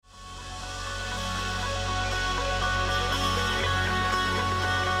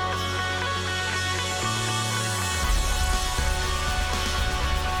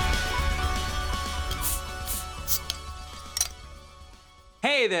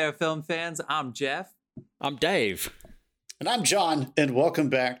Hey there, film fans. I'm Jeff. I'm Dave. And I'm John, and welcome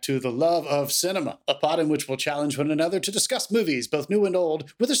back to The Love of Cinema, a pod in which we'll challenge one another to discuss movies, both new and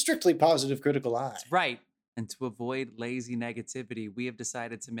old, with a strictly positive critical eye. That's right. And to avoid lazy negativity, we have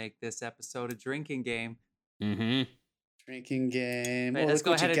decided to make this episode a drinking game. Mm-hmm. Drinking game. Right, let's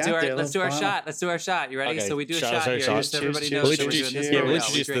go ahead and do our shot. Let's do our shot. You ready? Okay, So we do a shot, shot sorry, here. shot. Just so everybody Cheers, knows cheers, that we're cheers, doing this. cheers. for We'll real. We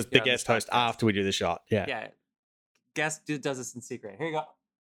introduce drink the on guest this host podcast. after we do the shot. Yeah. Yeah. Guest does this in secret. Here you go.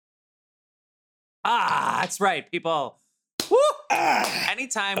 That's right, people. Woo!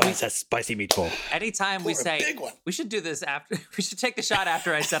 Anytime we That's a spicy meatball. Anytime we Pour a say big one. we should do this after, we should take the shot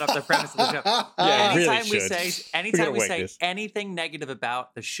after I set up the premise of the show. Yeah, really anytime we should. say, We're anytime gonna we wing say this. anything negative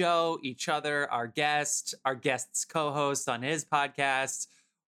about the show, each other, our guest's co-host on his podcast,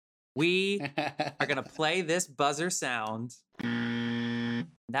 we are gonna play this buzzer sound.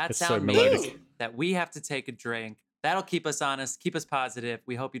 That It's so sound melodic. means that we have to take a drink. That'll keep us honest, keep us positive.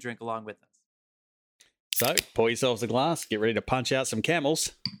 We hope you drink along with us. So pour yourselves a glass. Get ready to punch out some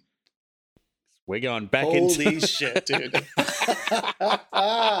camels. We're going back into. Holy shit, dude.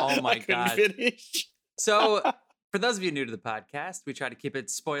 Oh my I couldn't god! finish. So, for those of you new to the podcast, we try to keep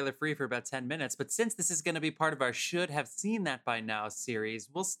it spoiler free for about 10 minutes. But since this is going to be part of our Should Have Seen That By Now series,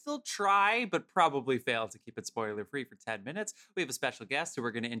 we'll still try, but probably fail to keep it spoiler free for 10 minutes. We have a special guest who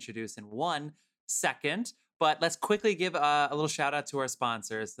we're going to introduce in 1 second. But let's quickly give a little shout out to our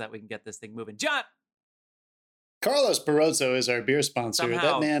sponsors so that we can get this thing moving. John! Carlos Barroso is our beer sponsor.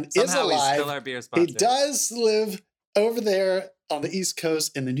 Somehow, That man is he's still alive. our beer sponsor. He does live over there on the East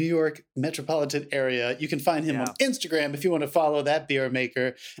Coast in the New York metropolitan area. You can find him on Instagram if you want to follow that beer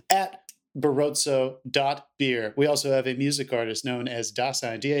maker at barroso.beer. We also have a music artist known as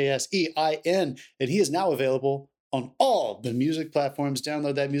Dasein, Dasein, and he is now available on all the music platforms.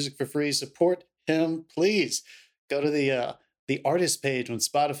 Download that music for free. Support him, please. Go to the artist page on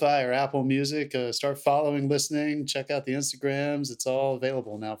Spotify or Apple Music. Start following, listening. Check out the Instagrams. It's all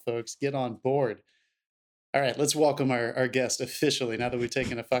available now, folks. Get on board. All right, let's welcome our guest officially now that we've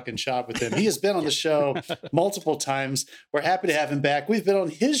taken a fucking shot with him. He has been on the show multiple times. We're happy to have him back. We've been on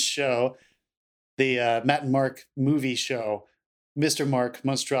his show, the Matt and Mark movie show. Mr. Mark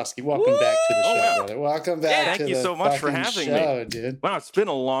Monstroski, welcome back to the show, brother. Welcome back to the Thank you so much for having show, me. dude. Wow, it's been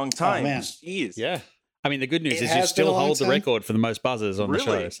a long time. man. Jeez. Yeah. I mean, the good news It is has you been still a long hold the time. record for the most buzzers on the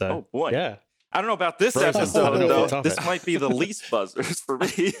Really? show. So, Oh, boy. yeah. I don't know about this Frozen. I episode, don't know though. what's on This it. might be the least buzzers for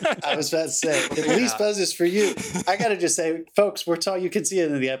me. I was about to say, at least buzz is for you. I got to just say, folks, we're talking. You can see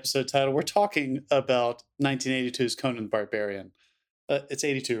it in the episode title. We're talking about 1982's Conan the Barbarian. It's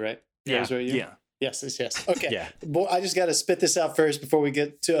 82, right? Yeah, That was right, you? yeah. Yes. Okay. Yeah. Well, I just got to spit this out first before we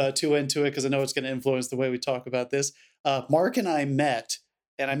get too into it because I know it's going to influence the way we talk about this. Mark and I met,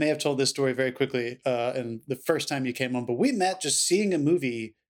 and I may have told this story very quickly in the first time you came on, but we met just seeing a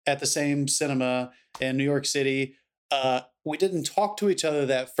movie at the same cinema in New York City. We didn't talk to each other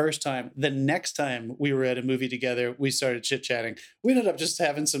that first time. The next time we were at a movie together, we started chit-chatting. We ended up just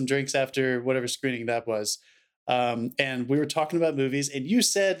having some drinks after whatever screening that was. And we were talking about movies, and you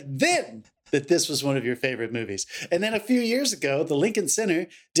said then that this was one of your favorite movies. And then a few years ago, the Lincoln Center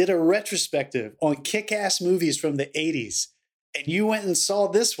did a retrospective on kick-ass movies from the 80s. And you went and saw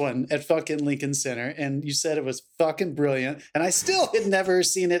this one at fucking Lincoln Center, and you said it was fucking brilliant. And I still had never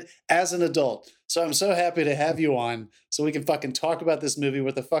seen it as an adult. So I'm so happy to have you on so we can fucking talk about this movie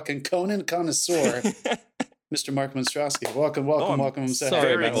with a fucking Conan connoisseur, Mr. Mark Monstroski. Welcome. I'm I'm so sorry happy.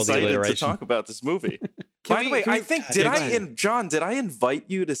 very about all the excited to alliteration. talk about this movie. By the way, I think, John, did I invite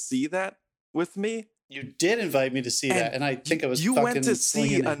you to see that with me? You did invite me to see that, and I think I was You fucking went to see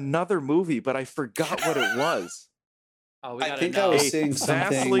slinging it. another movie, but I forgot what it was. Oh, we I gotta think know. I was A seeing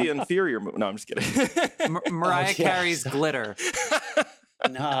something. vastly inferior movie. No, I'm just kidding. Mariah Oh, yeah. Carey's Glitter.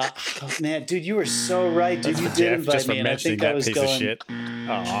 Nah, oh, man, dude, you were so right, dude. You did Jeff, invite just for me, and I mentioning think I that was piece going. of shit.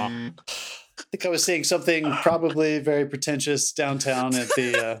 Aw. I think I was saying something probably very pretentious downtown at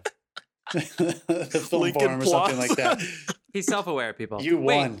the film Lincoln forum or something like that. He's self-aware, people. You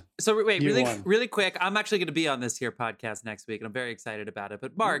won. Wait, so wait, You won. really quick. I'm actually going to be on this here podcast next week, and I'm very excited about it.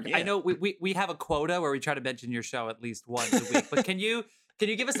 But Mark, yeah. I know we have a quota where we try to mention your show at least once a week. But can you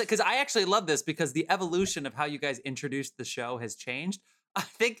give us that? Because I actually love this because the evolution of how you guys introduced the show has changed. I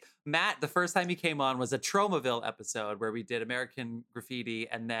think Matt, the first time he came on was a Tromaville episode where we did American Graffiti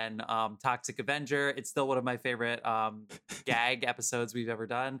and then Toxic Avenger. It's still one of my favorite gag episodes we've ever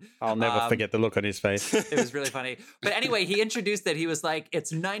done. I'll never forget the look on his face. It was really funny. But anyway, he introduced that he was like,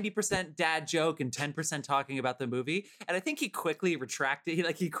 it's 90% dad joke and 10% talking about the movie. And I think he quickly retracted.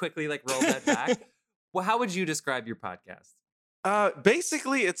 He quickly rolled that back. Well, how would you describe your podcast?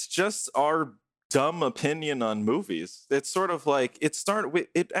 Basically, it's just our dumb opinion on movies. It's sort of like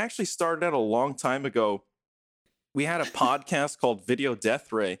it actually started out a long time ago. We had a podcast called Video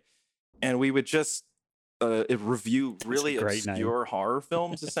Death Ray, and we would just review really obscure horror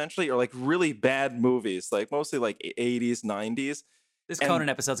films, essentially, or like really bad movies, like mostly like 80s, 90s. This Conan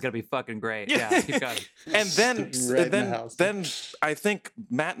episode's gonna be fucking great. Yeah, keep going. And then I think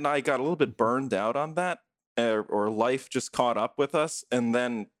Matt and I got a little bit burned out on that, or life just caught up with us, and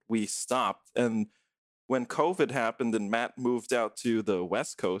then we stopped. And when COVID happened and Matt moved out to the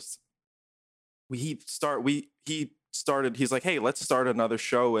West Coast, he's like, hey, let's start another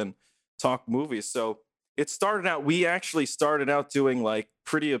show and talk movies. So we actually started out doing like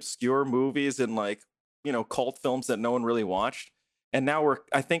pretty obscure movies and like, cult films that no one really watched. And now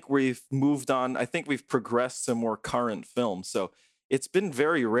I think we've moved on. I think we've progressed to more current films. So it's been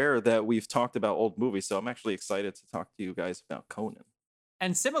very rare that we've talked about old movies. So I'm actually excited to talk to you guys about Conan.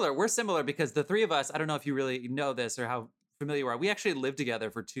 And we're similar because the three of us, I don't know if you really know this or how familiar you are. We actually lived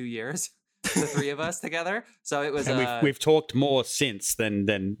together for 2 years. The three of us together, so it was. And we've talked more since than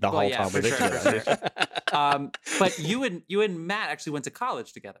the whole time we lived together. But you and Matt actually went to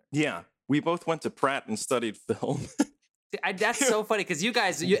college together. Yeah, we both went to Pratt and studied film. That's so funny because you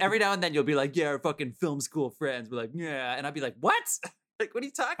guys, every now and then you'll be like, "Yeah, we're fucking film school friends." We're like, "Yeah," and I'd be like, "What? Like, what are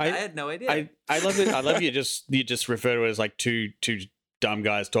you talking?" I had no idea. I love it. I love you just refer to it as like two dumb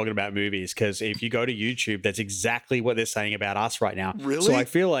guys talking about movies, because if you go to YouTube, that's exactly what they're saying about us right now. Really? So I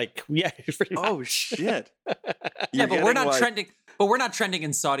feel like, yeah. Oh shit. Yeah, but we're not trending. But we're not trending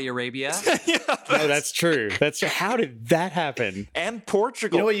in Saudi Arabia. No, that's true. That's true. How did that happen? And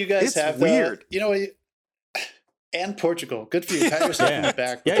Portugal. You know what you guys have? Weird. And Portugal. Good for you. Pat yourself in the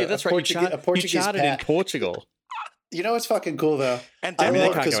back. Yeah, that's right. You charted in Portugal. You know what's fucking cool though? And I mean, they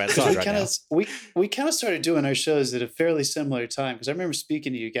can't go outside right now. We kind of started doing our shows at a fairly similar time, because I remember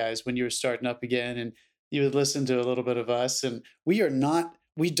speaking to you guys when you were starting up again, and you would listen to a little bit of us, and we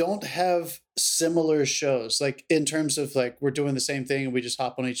don't have similar shows, like in terms of like we're doing the same thing and we just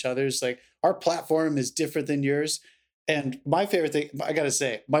hop on each other's. Like our platform is different than yours. And my favorite thing, I gotta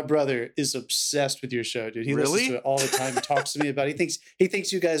say, my brother is obsessed with your show, dude. He listens to it all the time. He talks to me about it. He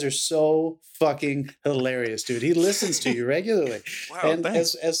thinks you guys are so fucking hilarious, dude. He listens to you regularly. Wow, and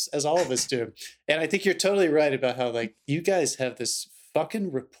thanks. as all of us do. And I think you're totally right about how like you guys have this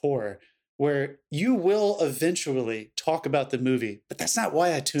fucking rapport where you will eventually talk about the movie, but that's not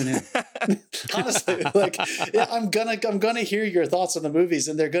why I tune in. Honestly, like I'm gonna hear your thoughts on the movies,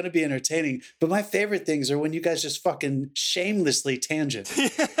 and they're gonna be entertaining. But my favorite things are when you guys just fucking shamelessly tangent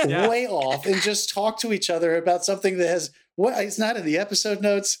way off and just talk to each other about something that has it's not in the episode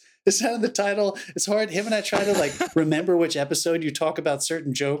notes. It's not in the title. It's hard. Him and I try to like remember which episode you talk about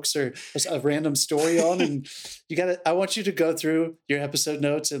certain jokes or a random story on. And I want you to go through your episode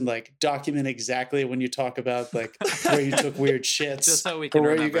notes and like document exactly when you talk about like where you took weird shits. Just so we can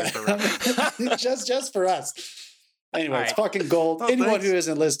remember it. just for us. Anyway, All it's right. fucking gold. Anyone thanks. who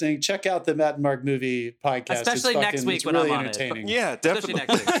isn't listening, check out the Matt and Mark movie podcast. Especially next week it's when really I'm on it. entertaining. Yeah, Especially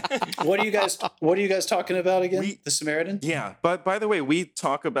definitely. next week. What are you guys talking about again? The Samaritan? Yeah, but by the way, we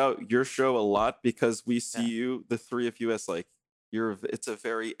talk about your show a lot because we see you, the three of you, as like it's a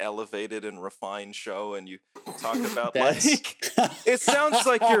very elevated and refined show, and you talk about like it sounds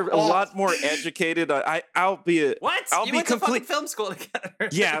like you're a lot more educated. I'll be What? I'll You be went to fucking film school together.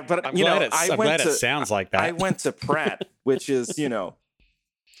 Yeah, but I'm glad it sounds like that. I went to Pratt, which is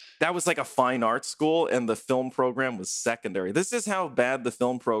that was like a fine arts school, and the film program was secondary. This is how bad the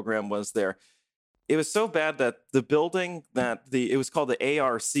film program was there. It was so bad that the building it was called the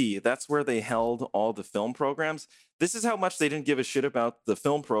ARC. That's where they held all the film programs. This is how much they didn't give a shit about the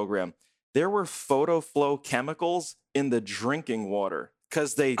film program. There were photo flow chemicals in the drinking water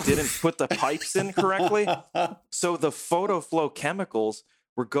because they didn't put the pipes in correctly. So the photo flow chemicals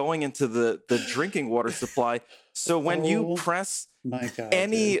were going into the drinking water supply. So when you press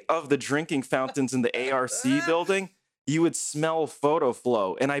any of the drinking fountains in the ARC building, you would smell photo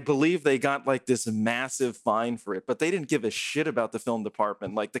flow. And I believe they got like this massive fine for it, but they didn't give a shit about the film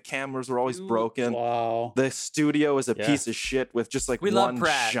department. Like the cameras were always broken. Wow. The studio is a piece of shit with just like one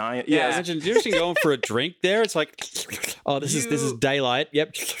giant. Yeah. Imagine you're just going for a drink there. It's like, oh, this is daylight.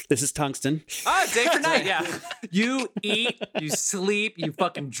 Yep. This is tungsten. Oh, day for night. Yeah. You eat, you sleep, you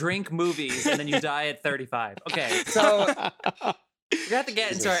fucking drink movies, and then you die at 35. Okay. So we have to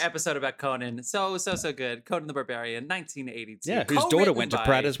get into our episode about Conan. So good. Conan the Barbarian, 1982. Yeah, whose daughter went to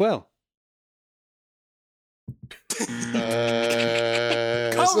Pratt as well.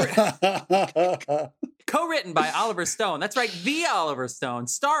 Co-written by Oliver Stone. That's right, the Oliver Stone.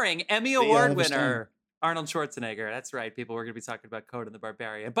 Starring Emmy Award winner Arnold Schwarzenegger. That's right, people. We're going to be talking about Conan the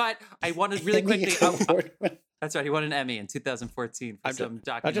Barbarian. But I wanted really Emmy quickly. Award. That's right. He won an Emmy in 2014 for some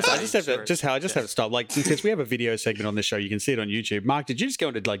I documentary. just have to stop. Like, because we have a video segment on this show, you can see it on YouTube. Mark, did you just go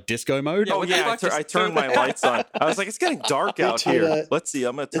into like disco mode? Yeah, Oh what the yeah, fuck I turned my lights on. I was like, it's getting dark out here. Let's see.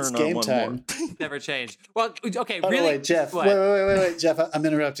 I'm gonna turn on one more. Never changed. Well, okay, Oh, really. no, wait, Jeff. What? Wait, Jeff. I'm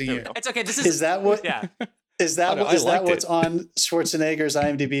interrupting you. It's okay. This Is that what? Yeah. Is that I what? Is that liked what's it. on Schwarzenegger's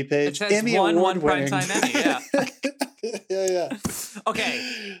IMDb page? It says Emmy one Award primetime winning. Emmy. Yeah. yeah.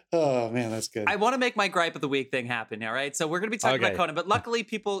 Okay. Oh man, that's good. I want to make my gripe of the week thing happen. All right. So we're going to be talking about Okay. Conan, but luckily,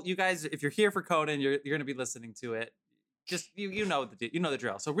 people, you guys, if you're here for Conan, you're going to be listening to it. Just you know the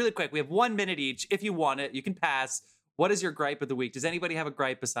drill. So really quick, we have 1 minute each. If you want it, you can pass. What is your gripe of the week? Does anybody have a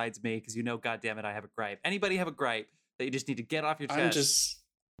gripe besides me? Because goddamn it, I have a gripe. Anybody have a gripe that you just need to get off your chest?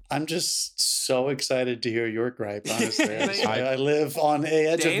 I'm just so excited to hear your gripe. Honestly, Anybody? I live on the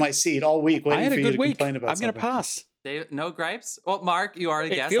edge Dave? of my seat all week I waiting had for a you good to week. complain about I'm going something. to pass. No gripes? Well, Mark, you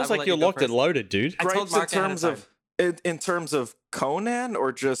already It guessed. feels like you're locked and loaded, dude. I told Gripes Mark in ahead terms time. in terms of Conan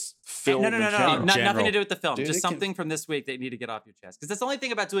or just film? No, in general? nothing general. to do with the film. Dude, Just it can- something from this week that you need to get off your chest. Because that's the only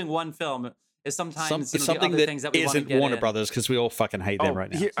thing about doing one film is sometimes the Something other that things that we want to isn't get Warner in. Brothers, because we all fucking hate them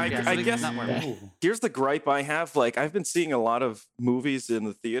right now. I Yeah, guess not Warner Brothers. here's the gripe I have. Like, I've been seeing a lot of movies in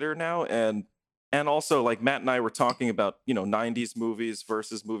the theater now, and also like Matt and I were talking about 90s movies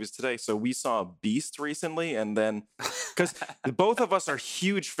versus movies today. So we saw Beast recently, and then because both of us are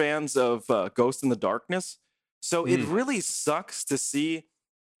huge fans of Ghost in the Darkness, so it really sucks to see.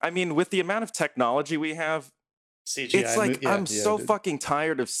 I mean, with the amount of technology we have, CGI. it's like I'm so dude. fucking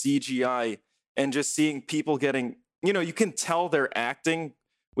tired of CGI and just seeing people getting, you can tell they're acting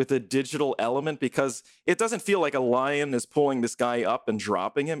with a digital element because it doesn't feel like a lion is pulling this guy up and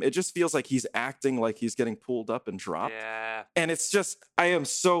dropping him. It just feels like he's acting like he's getting pulled up and dropped. Yeah. And it's just, I am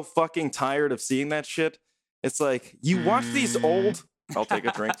so fucking tired of seeing that shit. It's like, you watch these old, I'll take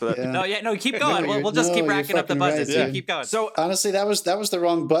a drink for that. Yeah. No, keep going. We'll just keep you're racking up the fucking buzzes. right, You dude. keep going. So Honestly, that was the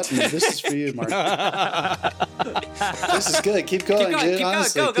wrong button. This is for you, Mark. This is good. Keep going, going, dude. keep going.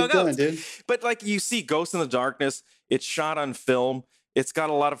 Honestly, Go, keep go. going, dude. But like you see Ghost in the Darkness, it's shot on film. It's got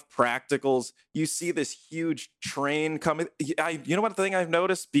a lot of practicals. You see this huge train coming. You know what thing I've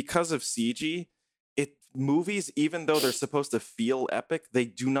noticed? Because of CG, movies, even though they're supposed to feel epic, they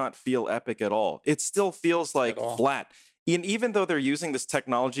do not feel epic at all. It still feels like flat. And even though they're using this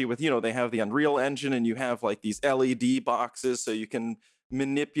technology with, they have the Unreal Engine and you have like these LED boxes so you can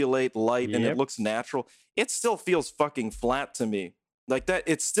manipulate light and it looks natural, it still feels fucking flat to me. Like that,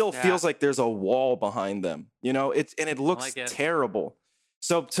 it still feels like there's a wall behind them, it looks terrible.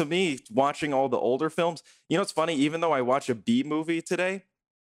 So to me, watching all the older films, it's funny, even though I watch a B movie today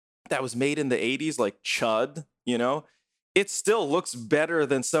that was made in the 80s, like Chud, it still looks better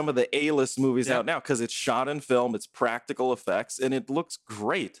than some of the A-list movies out now because it's shot in film, it's practical effects, and it looks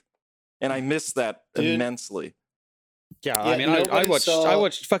great. And I miss that immensely. Yeah, I mean, I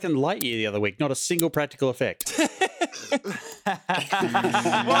watched fucking Lightyear the other week. Not a single practical effect. Well,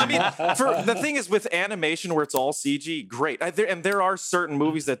 I mean, the thing is with animation where it's all CG, great. There are certain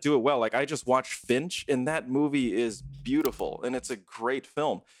movies that do it well. Like I just watched Finch, and that movie is beautiful, and it's a great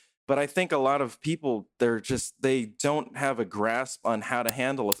film. But I think a lot of people, they don't have a grasp on how to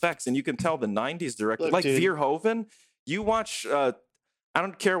handle effects. And you can tell the 90s director, like dude. Verhoeven, you watch, I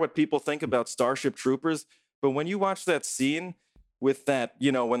don't care what people think about Starship Troopers, but when you watch that scene with that,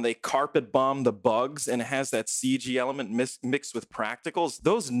 when they carpet bomb the bugs and it has that CG element mixed with practicals,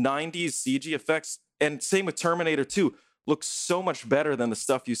 those 90s CG effects, and same with Terminator 2, look so much better than the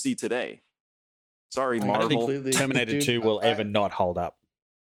stuff you see today. Sorry, Marvel. Terminator 2 will ever not hold up.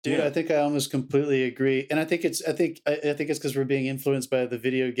 Dude, I think I almost completely agree, and I think it's because we're being influenced by the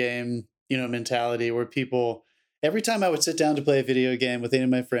video game, mentality where people. Every time I would sit down to play a video game with any of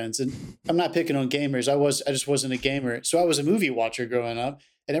my friends, and I'm not picking on gamers, I just wasn't a gamer, so I was a movie watcher growing up.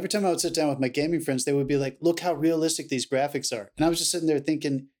 And every time I would sit down with my gaming friends, they would be like, "Look how realistic these graphics are," and I was just sitting there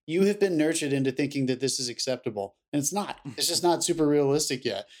thinking, "You have been nurtured into thinking that this is acceptable, and it's not. It's just not super realistic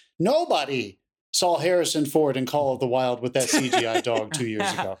yet." Nobody saw Harrison Ford in Call of the Wild with that CGI dog 2 years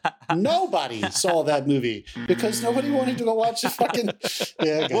ago. Nobody saw that movie because nobody wanted to go watch the fucking.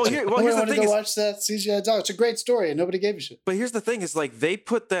 Yeah, I got you. Nobody here's the wanted thing to watch that CGI dog. It's a great story, and nobody gave a shit. But here's the thing: is like they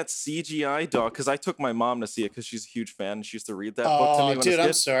put that CGI dog because I took my mom to see it because she's a huge fan and she used to read that book to me. When Dude, I I'm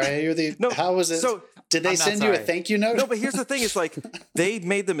was a sorry. You're the. No, how was it? so did they send you a thank you note? No, but here's the thing: is like they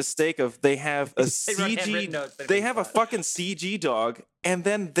made the mistake of they have a they have a fucking CG dog, and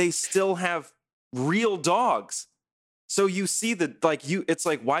then they still have real dogs. So you see it's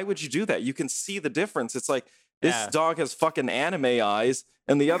like, why would you do that? You can see the difference. It's like This Yeah. dog has fucking anime eyes,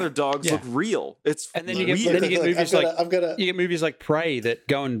 and the other dogs Yeah. look real. It's And then weird. you get movies like I've got you get movies like Prey that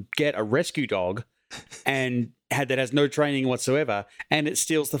go and get a rescue dog and that has no training whatsoever, and it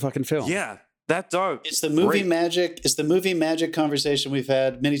steals the fucking film. Yeah, that dog. It's the movie great. magic. It's the movie magic conversation we've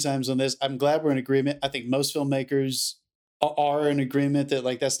had many times on this. I'm glad we're in agreement. I think most filmmakers are in agreement that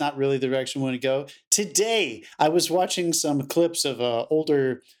like that's not really the direction we want to go. Today, I was watching some clips of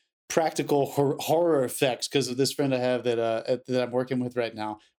older practical horror effects because of this friend I have that I'm working with right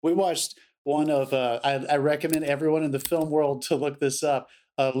now. We watched one of I recommend everyone in the film world to look this up.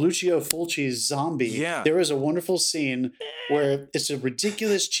 Lucio Fulci's Zombie. Yeah. There is a wonderful scene where it's a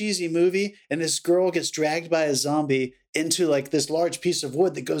ridiculous, cheesy movie, and this girl gets dragged by a zombie into like this large piece of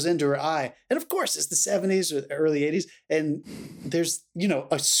wood that goes into her eye. And of course, it's the 70s or the early 80s. And there's,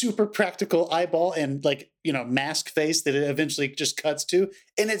 a super practical eyeball and like, mask face that it eventually just cuts to.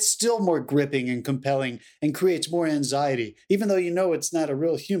 And it's still more gripping and compelling and creates more anxiety. Even though it's not a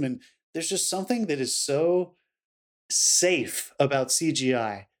real human, there's just something that is so safe about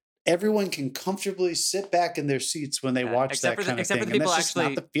CGI. Everyone can comfortably sit back in their seats when they watch that kind of thing. And that's just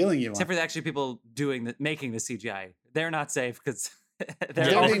not the feeling you want. Except for the actually people making the CGI. They're not safe because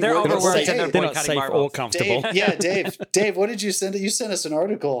They're they're overworked and They're not safe or comfortable. Dave, what did you send? You sent us an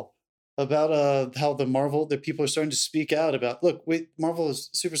article about how the people are starting to speak out about, look, Marvel is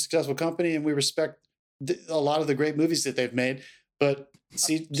a super successful company and we respect a lot of the great movies that they've made. But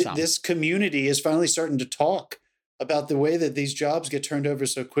see, this community is finally starting to talk about the way that these jobs get turned over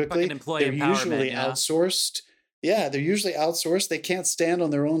so quickly. They're usually outsourced. Yeah, they're usually outsourced. They can't stand on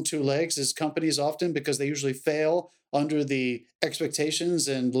their own two legs as companies often because they usually fail under the expectations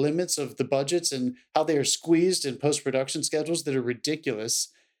and limits of the budgets and how they are squeezed in post-production schedules that are ridiculous.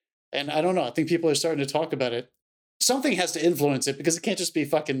 And I don't know. I think people are starting to talk about it. Something has to influence it because it can't just be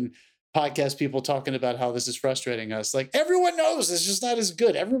fucking podcast people talking about how this is frustrating us. Like, everyone knows it's just not as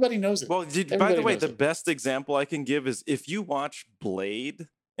good. Everybody knows it. Well, by the way, the best example I can give is if you watch Blade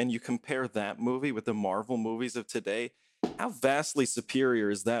and you compare that movie with the Marvel movies of today, how vastly superior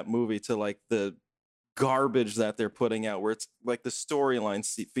is that movie to like the garbage that they're putting out, where it's like the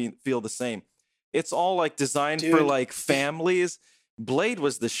storylines feel the same. It's all like designed for like families. Blade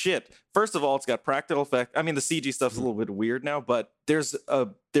was the shit. First of all, it's got practical effects. I mean, the CG stuff's a little bit weird now, but there's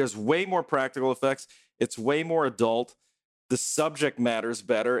way more practical effects. It's way more adult. The subject matters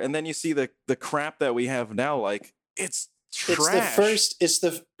better. And then you see the crap that we have now. Like, it's trash.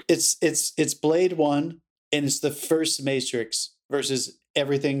 It's Blade 1 and it's the first Matrix versus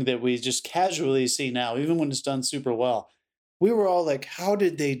everything that we just casually see now, even when it's done super well. We were all like, how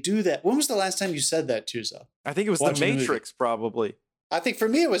did they do that? When was the last time you said that, Tuzo? I think it was The Matrix, probably. I think for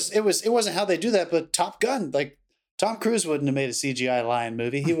me it wasn't how they do that, but Top Gun, like Tom Cruise wouldn't have made a CGI lion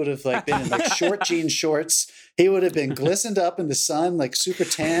movie. He would have like been in like short jean shorts. He would have been glistened up in the sun, like super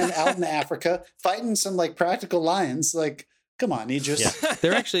tan, out in Africa, fighting some like practical lions. Like, come on,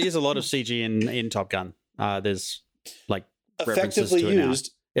 there actually is a lot of CG in Top Gun. There's like references effectively to it used.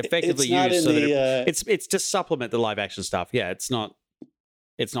 Now. Effectively used, so that it's to supplement the live action stuff. Yeah, it's not.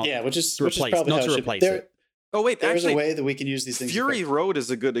 Yeah, which is replace, probably not how to it replace it. Oh wait, there's actually, a way that we can use these things. Fury Road is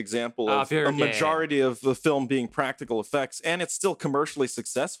a good example of a majority of the film being practical effects, and it's still commercially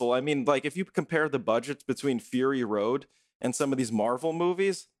successful. I mean, like if you compare the budgets between Fury Road and some of these Marvel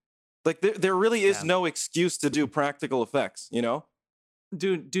movies, like there really is no excuse to do practical effects.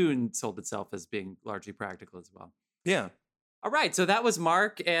 Dune sold itself as being largely practical as well. Yeah. All right, so that was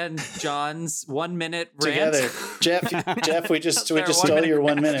Mark and John's 1 minute rant. Together, Jeff, we just stole your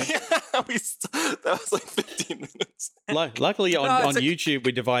 1 minute. That was like 15 minutes. Luckily, on YouTube,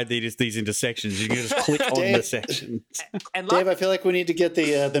 we divide these into sections. You can just click on the sections. And Dave, I feel like we need to get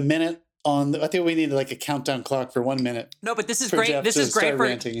the minute on. I think we need like a countdown clock for 1 minute. No, but this is great. This is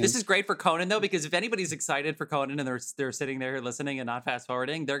great for Conan though, because if anybody's excited for Conan and they're sitting there listening and not fast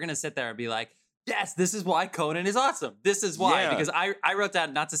forwarding, they're gonna sit there and be like, yes, this is why Conan is awesome. This is why. Because I wrote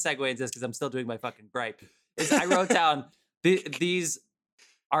down, not to segue into this because I'm still doing my fucking gripe, I wrote down these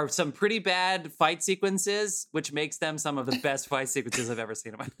are some pretty bad fight sequences, which makes them some of the best fight sequences I've ever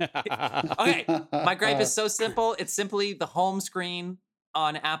seen in my life. Okay, my gripe is so simple. It's simply the home screen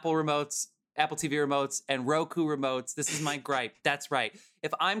on Apple remotes, Apple TV remotes, and Roku remotes. This is my gripe. That's right.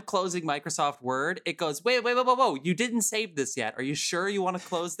 If I'm closing Microsoft Word, it goes, whoa, you didn't save this yet. Are you sure you want to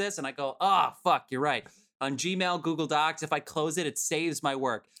close this? And I go, fuck, you're right. on Gmail, Google Docs. If I close it, it saves my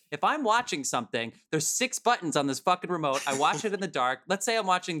work. If I'm watching something, there's 6 buttons on this fucking remote. I watch it in the dark. Let's say I'm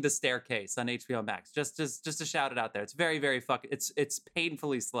watching The Staircase on HBO Max. Just to shout it out there. It's very, very fucking, it's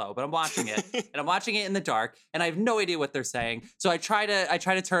painfully slow, but I'm watching it and I'm watching it in the dark and I have no idea what they're saying. So I try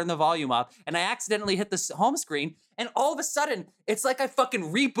to turn the volume up and I accidentally hit the home screen and all of a sudden it's like I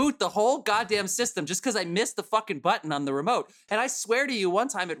fucking reboot the whole goddamn system just because I missed the fucking button on the remote. And I swear to you, one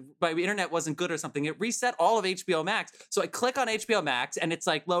time my internet wasn't good or something. It reset all of HBO Max. So I click on HBO Max and it's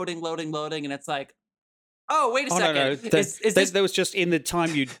like loading, and it's like, oh, wait a second. No. That was just in the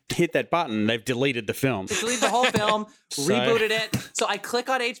time you hit that button, they've deleted the film. They deleted the whole film, rebooted it. So I click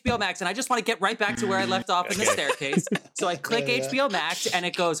on HBO Max, and I just want to get right back to where I left off in The Staircase. So I click HBO Max, and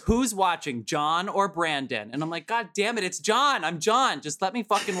it goes, who's watching, John or Brandon? And I'm like, God damn it, it's John. I'm John. Just let me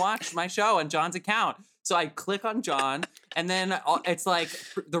fucking watch my show on John's account. So I click on John, and then it's like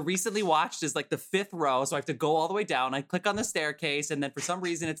the recently watched is like the 5th row. So I have to go all the way down. I click on The Staircase, and then for some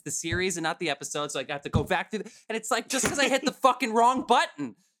reason it's the series and not the episode. So I have to go back and it's like just because I hit the fucking wrong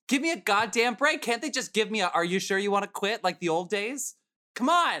button. Give me a goddamn break. Can't they just give me are you sure you want to quit like the old days? Come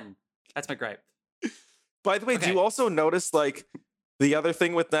on. That's my gripe. By the way, do you also notice like the other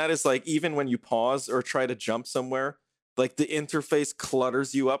thing with that is like even when you pause or try to jump somewhere, like the interface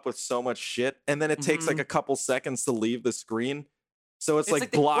clutters you up with so much shit, and then it takes like a couple seconds to leave the screen. So it's like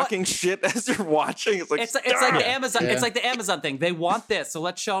blocking shit as you're watching. It's like the Amazon. It's like the Amazon thing. They want this, so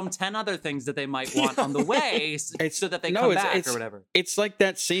let's show them 10 other things that they might want on the way, so that they come back or whatever. It's like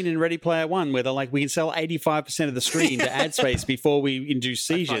that scene in Ready Player One where they're like, we can sell 85% of the screen to ad space before we induce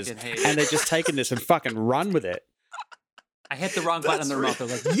seizures, and they're just taking this and fucking run with it. I hit the wrong button on the remote. They're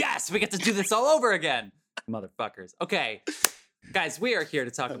like, yes, we get to do this all over again. Motherfuckers. Okay, guys, we are here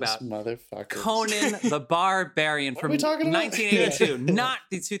to talk about Conan the Barbarian from 1982, not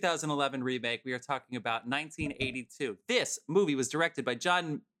the 2011 remake. We are talking about 1982. This movie was directed by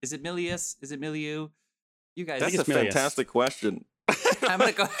John. Is it Milius? Is it Milieu? You guys. That's a fantastic question. I'm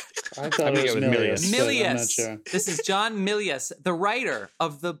gonna go. I thought it was Milius. Milius. I'm not sure. This is John Milius, the writer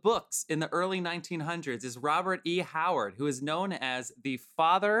of the books in the early 1900s. Is Robert E. Howard, who is known as the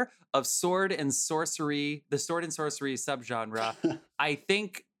father of sword and sorcery, the sword and sorcery subgenre. I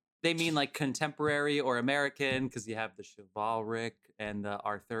think they mean like contemporary or American because you have the chivalric and the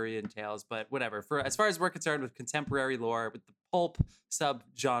Arthurian tales, but whatever. For as far as we're concerned with contemporary lore, with the pulp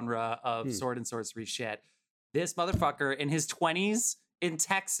subgenre of sword and sorcery shit, this motherfucker in his 20s in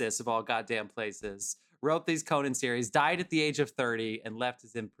Texas, of all goddamn places, wrote these Conan series, died at the age of 30, and left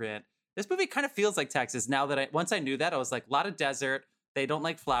his imprint. This movie kind of feels like Texas. Now that once I knew that, I was like, a lot of desert. They don't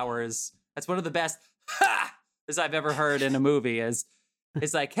like flowers. That's one of the best as I've ever heard in a movie. Is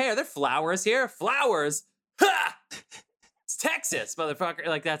like, hey, are there flowers here? Flowers? Ha! It's Texas, motherfucker.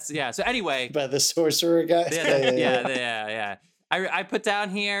 Like that's So anyway, by the sorcerer guy. Yeah. I put down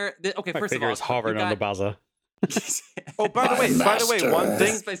here. Okay, first of all, is hovering on the buzzer. Oh, by the way, one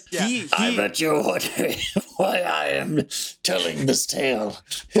thing. I bet you're wondering why I am telling this tale.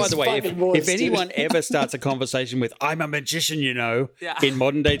 By the way, if anyone ever starts a conversation with "I'm a magician," in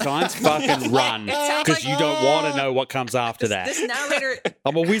modern day times, fucking run, because you don't want to know what comes after that. This narrator,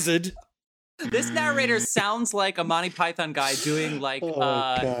 I'm a wizard. This narrator sounds like a Monty Python guy doing like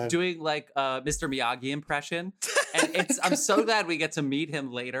Mr. Miyagi impression. And I'm so glad we get to meet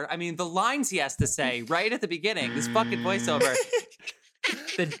him later. I mean, the lines he has to say right at the beginning, this fucking voiceover.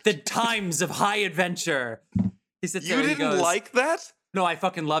 the times of high adventure. He sits there and he goes, like that? No, I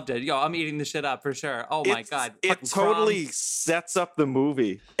fucking loved it. Yo, I'm eating the shit up for sure. Oh my God. It totally sets up the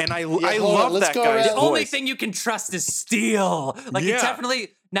movie. And I love that guy's voice. The only thing you can trust is steel. Like it definitely,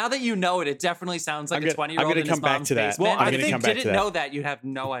 now that you know it, it definitely sounds like a 20-year-old in his mom's basement. Well, I think if you didn't know that, you'd have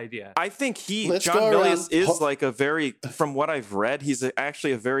no idea. I think John Milius is like a very, from what I've read, he's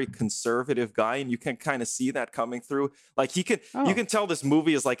actually a very conservative guy, and you can kind of see that coming through. Like you can tell this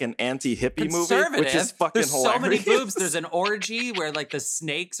movie is like an anti-hippie movie, which is fucking hilarious. There's so many boobs. There's an orgy where like the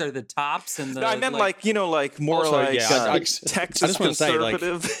snakes are the tops and the. No, I meant like more also, like Texas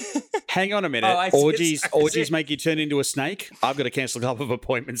conservative. Hang on a minute. Orgies make you turn into a snake? I've got to cancel a couple of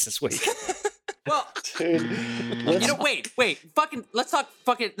appointments this week. Well, dude, wait. Fucking, let's talk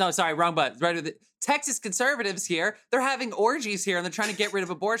fucking, no, sorry, wrong button. Right with the Texas conservatives here. They're having orgies here and they're trying to get rid of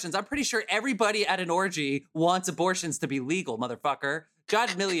abortions. I'm pretty sure everybody at an orgy wants abortions to be legal, motherfucker. John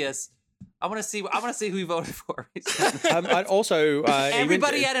Milius. I want to see who he voted for. I'd also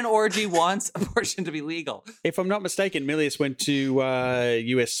everybody at an orgy wants abortion to be legal. If I'm not mistaken, Milius went to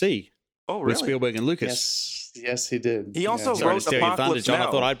USC. Oh, really? With Spielberg and Lucas. Yes, he did. He also wrote Apocalypse John. Now.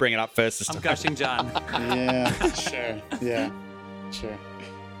 I thought I'd bring it up first this time. I'm gushing John. Yeah, sure. Yeah, sure.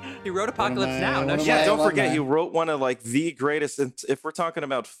 He wrote Apocalypse Now. No shit. Yeah, don't forget, he wrote one of like the greatest. If we're talking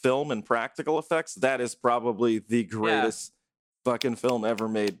about film and practical effects, that is probably the greatest fucking film ever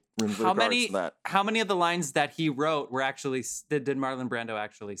made. How many of the lines that he wrote were actually did Marlon Brando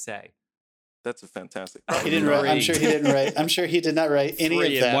actually say? That's a fantastic. He didn't write. I'm sure he didn't write. I'm sure he did not write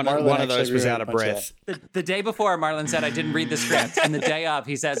any of that. One of those was out of breath. The day before, Marlon said, "I didn't read the script," and the day of,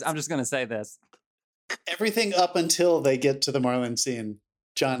 he says, "I'm just going to say this." Everything up until they get to the Marlon scene,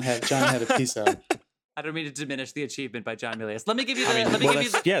 John had a piece of. I don't mean to diminish the achievement by John Milius. Let me give you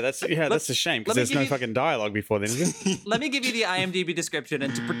the. That's a shame because there's no fucking dialogue before then, is there? Let me give you the IMDb description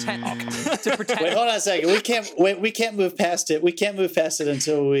and to pretend. Wait, hold on a second. We can't move past it. We can't move past it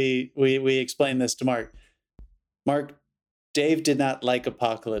until we explain this to Mark. Mark, Dave did not like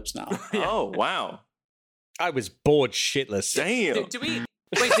Apocalypse Now. Oh wow! I was bored shitless. Damn. Did you?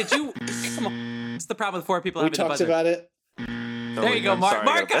 Come on. It's the problem with 4 people. We talked about it. There you go, Mark.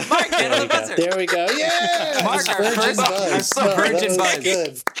 Mark, get on the buzzer. There we go. Yeah, Mark, our virgin buzz.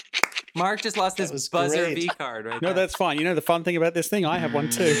 Good. Mark just lost his buzzer V card right No, that's fine. You know the fun thing about this thing? I have one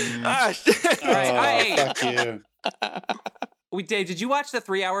too. Fuck you. Dave, did you watch the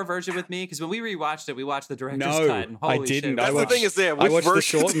 3-hour version with me? Because when we rewatched it, we watched the director's cut. And I didn't. That's the thing is there. I watched the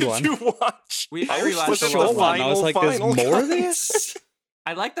shortened one. Did you watch? I rewatched the short one. I was like, there's more of this?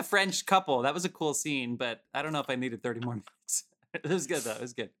 I like the French couple. That was a cool scene, but I don't know if I needed 30 more minutes. It was good though. It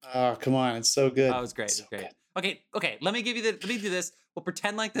was good. Oh, come on. It's so good. Oh, it was great. So great. Okay. Let me do this. We'll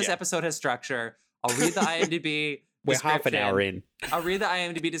pretend like this episode has structure. I'll read the IMDb We're half an hour in. I'll read the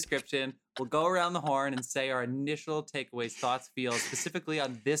IMDb description. We'll go around the horn and say our initial takeaways, thoughts, feels, specifically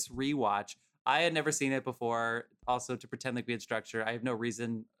on this rewatch. I had never seen it before. Also, to pretend like we had structure. I had no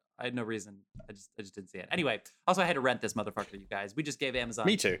reason. I just didn't see it. Anyway, also I had to rent this motherfucker, you guys. We just gave Amazon.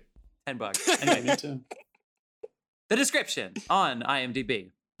 Me too. $10. Anyway, Me too. The description on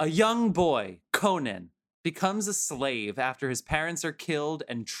IMDb. A young boy, Conan, becomes a slave after his parents are killed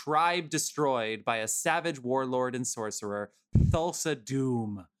and tribe destroyed by a savage warlord and sorcerer, Thulsa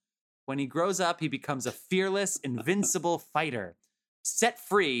Doom. When he grows up, he becomes a fearless, invincible fighter. Set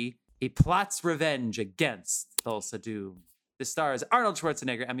free, he plots revenge against Thulsa Doom. The stars Arnold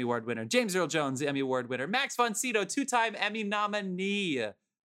Schwarzenegger, Emmy Award winner, James Earl Jones, Emmy Award winner, Max von Sydow, 2-time Emmy nominee.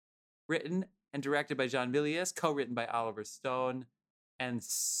 Written and directed by John Milius, co-written by Oliver Stone, and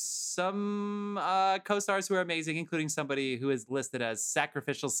some co-stars who are amazing, including somebody who is listed as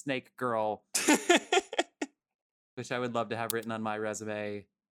Sacrificial Snake Girl, which I would love to have written on my resume.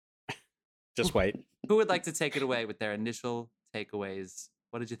 Just wait. Who would like to take it away with their initial takeaways?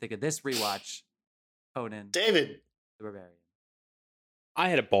 What did you think of this rewatch, Conan? David. The Barbarian. I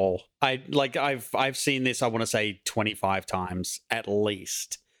had a ball. I've seen this, I want to say 25 times at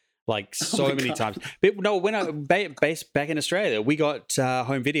least. Like so many times. But no, when I based back in Australia, we got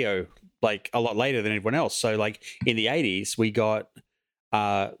home video like a lot later than everyone else. So like in the 80s, we got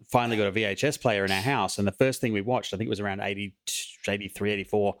finally got a VHS player in our house, and the first thing we watched, I think it was around 83,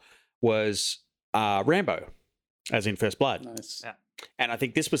 84, was Rambo, as in First Blood. Nice. Yeah. And I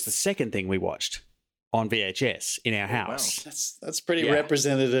think this was the second thing we watched on VHS in our house. Wow. That's pretty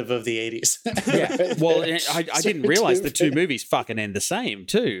representative of the 80s. Yeah. Well, I didn't realize the two movies fucking end the same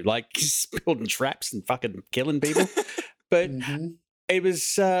too. Like building traps and fucking killing people. But it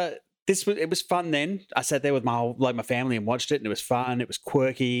was it was fun then. I sat there with my family and watched it, and it was fun. It was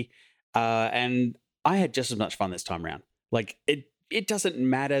quirky. And I had just as much fun this time around. Like it doesn't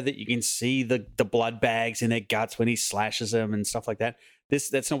matter that you can see the blood bags in their guts when he slashes them and stuff like that.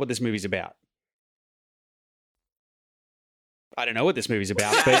 That's not what this movie's about. I don't know what this movie's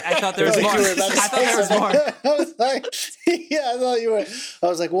about, but I thought there was more. I thought there was more. I was like, I thought you were. I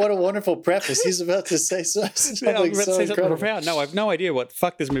was like, what a wonderful preface. He's about to say something something profound. No, I have no idea what the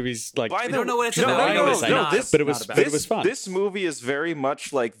fuck this movie's like. I don't know what it's about. But it was fun. This movie is very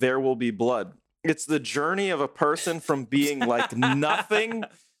much like There Will Be Blood. It's the journey of a person from being like nothing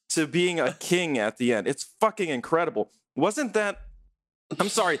to being a king at the end. It's fucking incredible. Wasn't that? I'm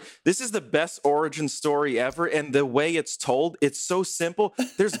sorry. This is the best origin story ever. And the way it's told, it's so simple.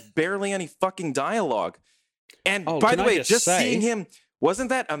 There's barely any fucking dialogue. And by the way, just seeing him, wasn't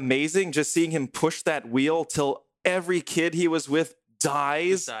that amazing? Just seeing him push that wheel till every kid he was with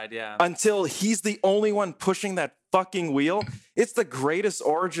dies until he's the only one pushing that fucking wheel. It's the greatest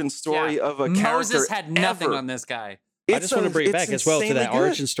origin story of a character Moses had nothing ever. On this guy. I just want to bring it back as well to that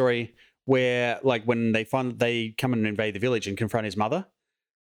origin story where like when they come and invade the village and confront his mother.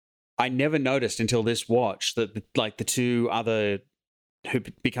 I never noticed until this watch that like the two other who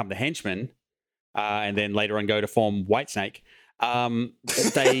become the henchmen and then later on go to form Whitesnake,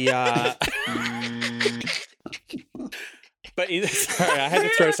 But sorry, I had to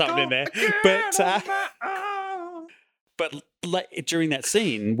throw something in there. But like, during that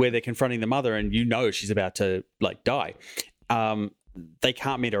scene where they're confronting the mother and she's about to like die, they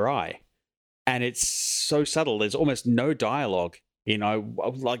can't meet her eye, and it's so subtle. There's almost no dialogue.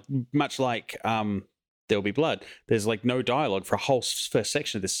 Like much like There'll Be Blood. There's like no dialogue for a whole first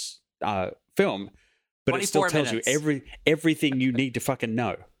section of this film, but it still tells you everything you need to fucking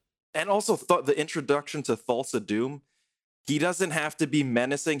know. And also the introduction to Thulsa Doom, he doesn't have to be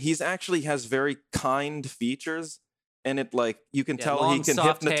menacing. He's actually has very kind features, and it like you can tell long, he can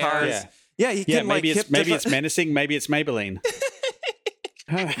soft hypnotize. hair. Yeah, he can maybe like maybe it's menacing, maybe it's Maybelline.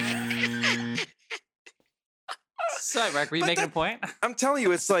 Sorry, Mark, were you making a point? I'm telling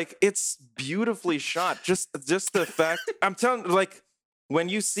you, it's beautifully shot. Just the fact I'm telling like when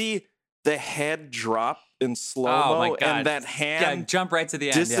you see the head drop in slow-mo and that hand jump right to the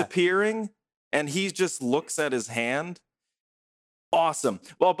end, disappearing, and he just looks at his hand. Awesome.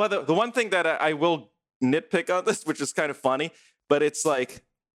 Well, but the one thing that I will nitpick on this, which is kind of funny, but it's like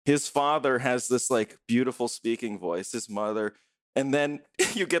his father has this like beautiful speaking voice, his mother, and then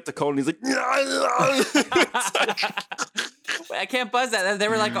you get to Conan, he's like, I can't buzz that. They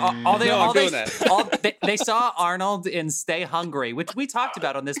were like, they saw Arnold in Stay Hungry, which we talked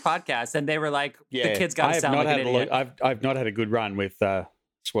about on this podcast, and they were like, the kid's got to sound like an idiot. I've not had a good run with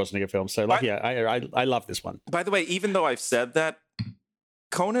Schwarzenegger films, so like, I love this one. By the way, even though I've said that,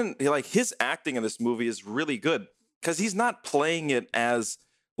 Conan, like his acting in this movie is really good because he's not playing it as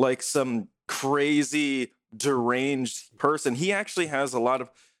like some crazy deranged person. He actually has a lot of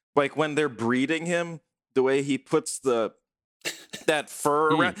like when they're breeding him, the way he puts that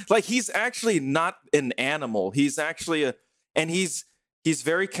fur around, like he's actually not an animal. He's actually he's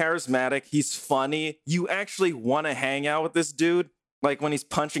very charismatic. He's funny. You actually want to hang out with this dude. Like when he's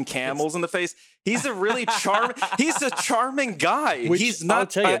punching camels in the face, he's a really he's a charming guy. He's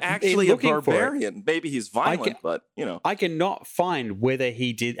not actually a barbarian. Maybe he's violent, but I cannot find whether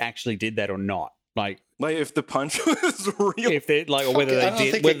he did that or not. Like if the punch was real, if they like, or whether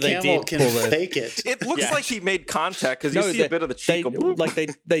they did, whether they did can fake it. It looks like he made contact because you see a bit of the cheek.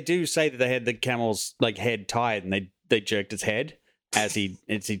 They do say that they had the camel's like head tied and they jerked its head as he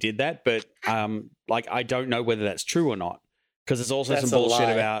did that, but like I don't know whether that's true or not. Because there's also some bullshit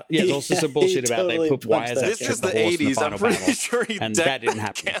about some bullshit about they put wires out. This is the 80s. I'm pretty sure he and that didn't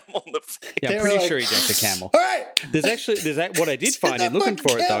happen. Camel in the face. Yeah, I'm pretty sure he decked a camel. All right. There's what I did find in looking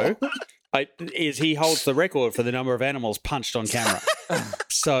for it though, is he holds the record for the number of animals punched on camera.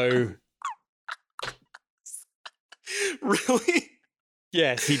 So really.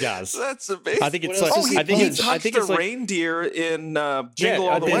 Yes, he does. That's amazing. I think it's I think it's a reindeer in Jingle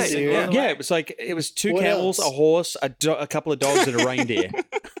All the Way. Yeah, it was two camels, a horse, a couple of dogs, and a reindeer.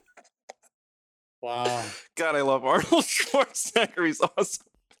 Wow. God, I love Arnold Schwarzenegger. He's awesome.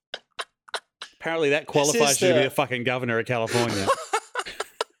 Apparently, that qualifies you to be the fucking governor of California.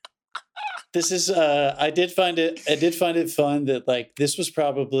 This is I did find it fun that like this was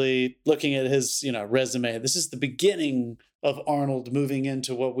probably looking at his resume. This is the beginning of Arnold moving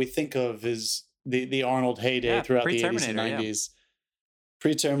into what we think of as the Arnold heyday throughout the 80s and 90s.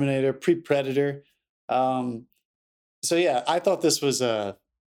 Pre-Terminator, pre-Predator. So yeah, I thought this was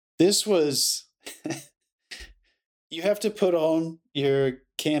you have to put on your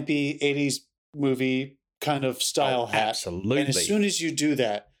campy 80s movie kind of style hat. Absolutely. And as soon as you do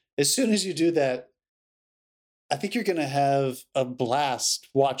that, I think you're going to have a blast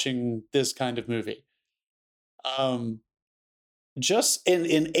watching this kind of movie. Just in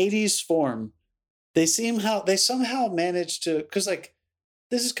 80s form, they somehow managed to, because like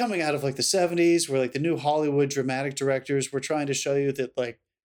this is coming out of like the 70s where like the new Hollywood dramatic directors were trying to show you that like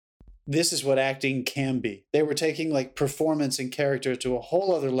this is what acting can be. They were taking like performance and character to a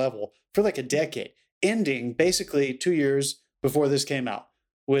whole other level for like a decade, ending basically 2 years before this came out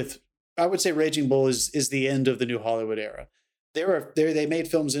with, I would say Raging Bull is the end of the new Hollywood era. They made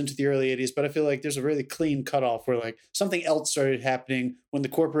films into the early 80s, but I feel like there's a really clean cutoff where like something else started happening when the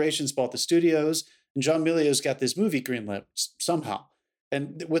corporations bought the studios and John Milius got this movie greenlit somehow.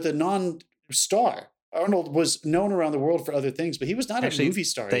 And with a non-star, Arnold was known around the world for other things, but he was not a movie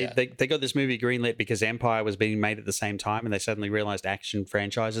star yet. They got this movie greenlit because Empire was being made at the same time and they suddenly realized action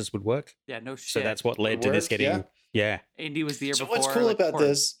franchises would work. Yeah, no shit. So that's what led to this getting... Yeah. Indy was the year before. What's cool about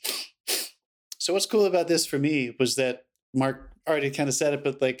this? So what's cool about this for me was that Mark already kind of said it,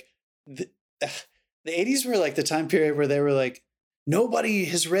 but like the 80s were like the time period where they were like, nobody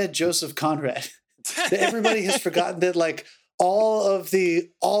has read Joseph Conrad. Everybody has forgotten that like all of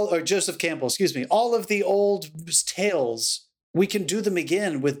the Joseph Campbell, all of the old tales we can do them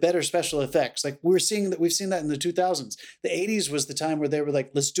again with better special effects. Like we've seen that in the 2000s. The 80s was the time where they were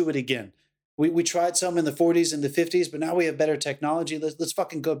like, let's do it again. We tried some in the 40s and the 50s, but now we have better technology. Let's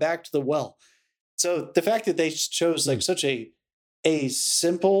fucking go back to the well. So the fact that they chose like such a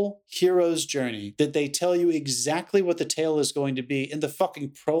simple hero's journey, that they tell you exactly what the tale is going to be in the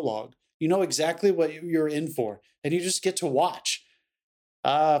fucking prologue. You know exactly what you're in for, and you just get to watch.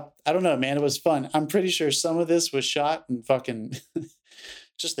 I don't know, man. It was fun. I'm pretty sure some of this was shot in fucking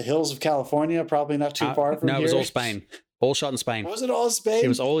just the hills of California, probably not too far from here. No, it was all Spain. All shot in Spain. Was it all Spain? It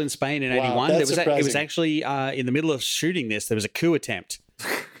was all in Spain in 81. That's It was actually in the middle of shooting this, there was a coup attempt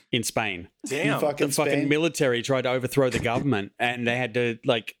in Spain. Damn. Fucking The fucking Spain. military tried to overthrow the government, and they had to,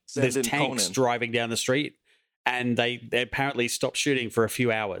 like, Send there's in tanks Conan. driving down the street, and they apparently stopped shooting for a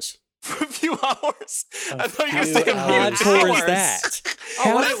few hours. For a few hours. I thought you were few saying hours. Hardcore is Hours. that? Oh,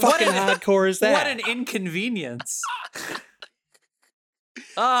 How what fucking an- hardcore is that? What an inconvenience.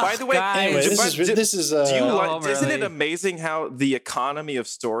 Oh, By the way, guys. Anyway, this is Do you Go like? home Isn't it early. amazing how the economy of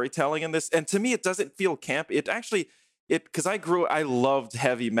storytelling in this? And to me, it doesn't feel camp. It actually, because I loved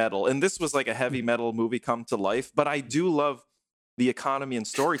heavy metal, and this was like a heavy metal movie come to life. But I do love the economy and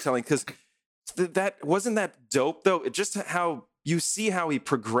storytelling because that wasn't that dope though. It just how you see how he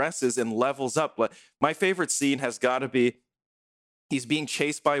progresses and levels up. Like my favorite scene has got to be he's being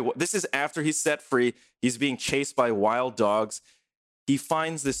chased by. This is after he's set free. He's being chased by wild dogs. He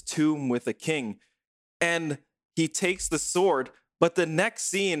finds this tomb with a king, and he takes the sword. But the next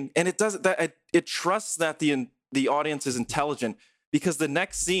scene, and it doesn't that it trusts that the audience is intelligent, because the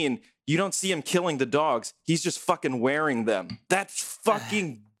next scene you don't see him killing the dogs. He's just fucking wearing them. That's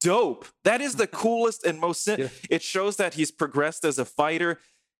fucking dope. That is the coolest and most. It shows that he's progressed as a fighter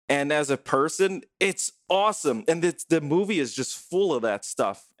and as a person. It's awesome, and the movie is just full of that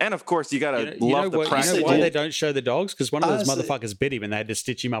stuff. And of course, you gotta love the You practical. know why they don't show the dogs? Because one of those Honestly- motherfuckers bit him, and they had to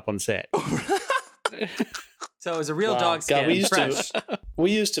stitch him up on set. So it was a real Wow. dog skin. God, we used fresh. to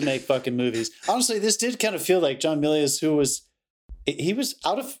we used to make fucking movies. Honestly, this did kind of feel like John Milius, who was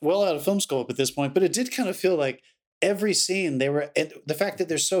out of film school at this point, but it did kind of feel like every scene they were, and the fact that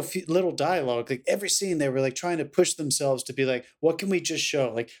there's so little dialogue, like every scene they were like trying to push themselves to be like, what can we just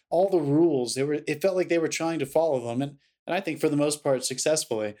show? Like all the rules, it felt like they were trying to follow them, and I think for the most part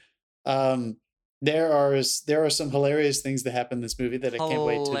successfully. There are some hilarious things that happen in this movie that I can't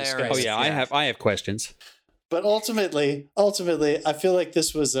wait to discuss. Hilarious. Oh yeah, I have questions. But ultimately, I feel like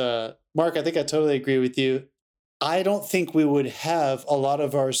this was Mark, I think I totally agree with you. I don't think we would have a lot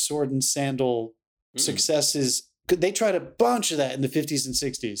of our sword and sandal successes. They tried a bunch of that in the 50s and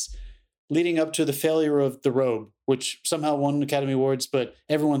 60s, leading up to the failure of The Robe, which somehow won Academy Awards, but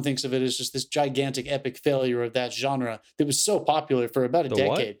everyone thinks of it as just this gigantic epic failure of that genre that was so popular for about a The decade.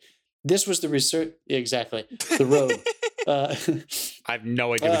 what? This was the research. Exactly. The Robe. I have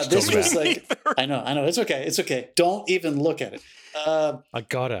no idea what you're This talking was about. like, I know. It's okay. Don't even look at it. I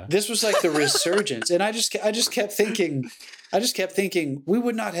gotta. This was like the resurgence, and I just kept thinking, we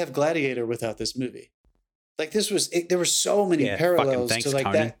would not have Gladiator without this movie. Like this was, there were so many Yeah, parallels fucking thanks, to like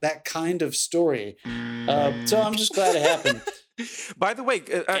Conan. that kind of story. So I'm just glad it happened. By the way,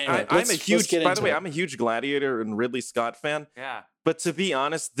 Anyway, I'm let's a huge. get By the into way, it. I'm a huge Gladiator and Ridley Scott fan. Yeah. But to be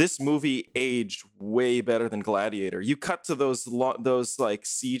honest, this movie aged way better than Gladiator. You cut to those like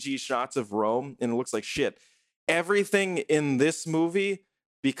CG shots of Rome, and it looks like shit. Everything in this movie,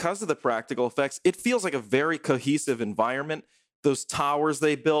 because of the practical effects, it feels like a very cohesive environment. Those towers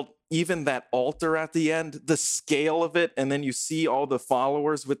they built, even that altar at the end, the scale of it, and then you see all the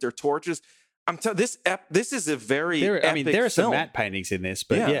followers with their torches. I'm telling this is a very There are some film. matte paintings in this,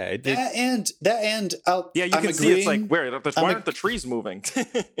 but Yeah. That and Yeah, you I'm can see it's like agreeing. why aren't the trees moving?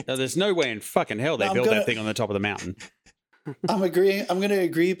 no, there's no way in fucking hell they No, I'm built gonna- that thing on the top of the mountain. I'm agreeing. I'm going to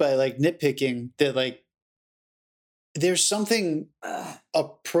agree by like nitpicking that like there's something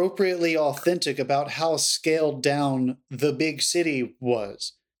appropriately authentic about how scaled down the big city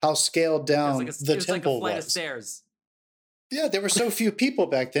was, how scaled down the it was temple like a flight of was. stairs. Yeah, there were so few people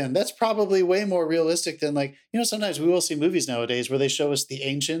back then. That's probably way more realistic than like, sometimes we will see movies nowadays where they show us the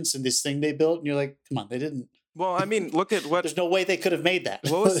ancients and this thing they built, and you're like, come on, they didn't. Well, I mean, look at what There's no way they could have made that.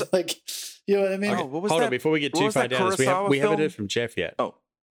 What was like, you know what I mean? Oh, what was Hold that? on, before we get what too was far that down, this, we Kurosawa haven't film? heard from Jeff yet. Oh,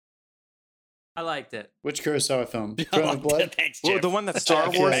 I liked it. Which Kurosawa film? Throne of Blood? Thanks, well, Jeff. the one that Star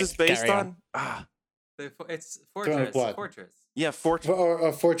Okay. Wars is based Carry on. on. Ah, It's Throne of Fortress. Blood. Fortress. yeah, Fortress.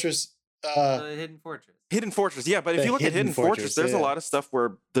 Or Fortress. The Hidden Fortress. Hidden Fortress, yeah, but if The you look at Hidden Hidden Fortress, Fortress, there's a yeah. lot of stuff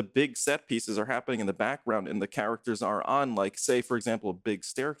where the big set pieces are happening in the background and the characters are on, like, say, for example, a big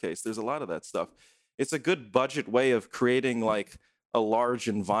staircase. There's a lot of that stuff. It's a good budget way of creating, like, a large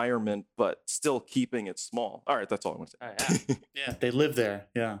environment, but still keeping it small. All right, that's all I want to say. All right, Yeah, they live there.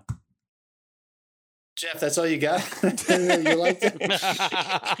 Yeah. Jeff, that's all you got? You liked it?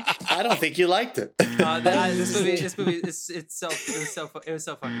 I don't think you liked it. this movie, it was so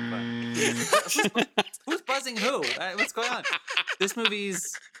fucking fun. Who's buzzing who? What's going on? This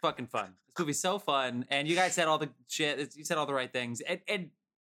movie's fucking fun. This movie's so fun, and you guys said all the shit. You said all the right things, and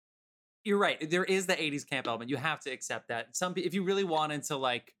you're right. There is the '80s camp element. You have to accept that. If you really wanted to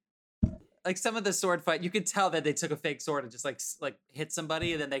like some of the sword fight, you could tell that they took a fake sword and just like hit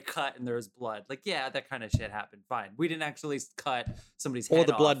somebody, and then they cut and there was blood. Like, yeah, that kind of shit happened. Fine. We didn't actually cut somebody's head Or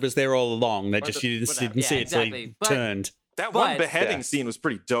the blood off. was there all along. They just you whatever. didn't see it till exactly. he turned. That one But- beheading scene was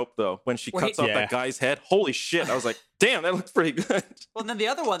pretty dope, though. When she cuts off Yeah. that guy's head, holy shit! I was like, "Damn, that looks pretty good." Well, and then the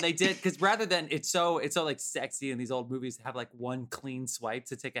other one they did, because rather than it's so like sexy in these old movies to have like one clean swipe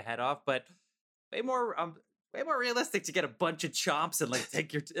to take a head off, but way more realistic to get a bunch of chomps and like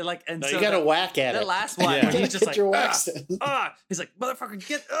take your and No, so you got to whack at the it. last one Yeah. where he's just Get like your wax in. he's like, motherfucker,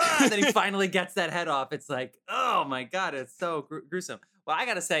 get and then he finally gets that head off. It's like, oh my god, it's so gruesome. Well, I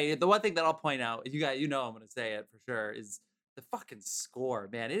gotta say, the one thing that I'll point out, I'm gonna say it for sure, is the fucking score,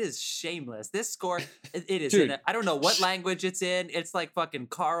 man. It is shameless. This score, it is Dude. I don't know what language it's in. It's like fucking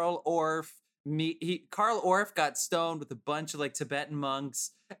Karl Orff. Karl Orff got stoned with a bunch of like Tibetan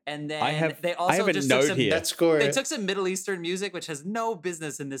monks, and then they also have a just note took some, here. That score. they took some Middle Eastern music, which has no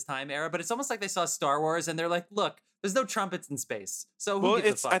business in this time era, but it's almost like they saw Star Wars and they're like, look, there's no trumpets in space. So who Well, gives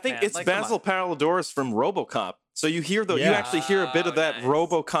a it's fuck, I think man? it's Like, come Basil on. Paladores from RoboCop. So you hear you Yeah. actually hear a bit of that nice.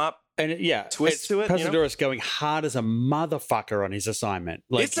 RoboCop. And Twist it's to it, you know? Pasadores going hard as a motherfucker on his assignment.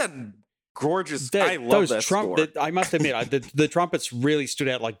 Like, It's a gorgeous. that- I love those that score. I must admit, the trumpets really stood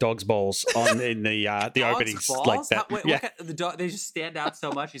out like dog's balls in the Dogs' openings balls? like that. What Yeah, kind, they just stand out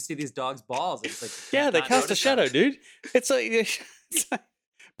so much. You see these dogs' balls. It's like, you yeah, can't they not cast a notice shadow, them. dude. It's like,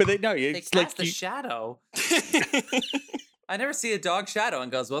 but they know They it's cast like a shadow. I never see a dog shadow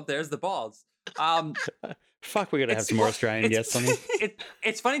and goes, well, there's the balls. fuck. We're gonna have some more Australian guests on here.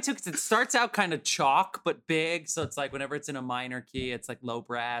 It's funny too because it starts out kind of chalk but big, so it's like whenever it's in a minor key, it's like low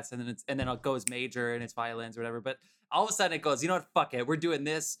brass, and then it goes major and it's violins or whatever. But all of a sudden it goes, you know what? Fuck it, we're doing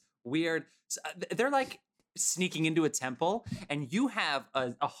this weird. They're like sneaking into a temple, and you have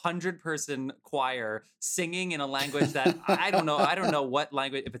a 100-person choir singing in a language that I don't know what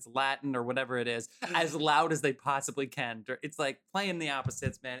language, if it's Latin or whatever it is, as loud as they possibly can. It's like playing the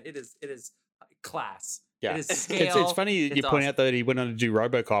opposites, man. It is class. Yeah, It is it's scale. funny you It's point awesome. out that he went on to do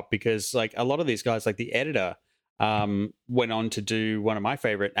RoboCop because like a lot of these guys, like the editor, went on to do one of my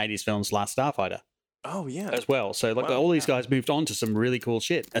favorite '80s films, Last Starfighter, Oh yeah. as well. So like Wow, all these guys moved on to some really cool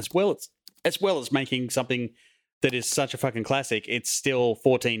shit as well as making something that is such a fucking classic. It's still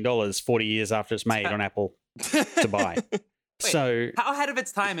 $14 40 years after it's made on Apple to buy. So How ahead of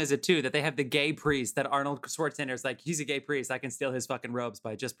its time is it too that they have the gay priest that Arnold Schwarzenegger's like, he's a gay priest, I can steal his fucking robes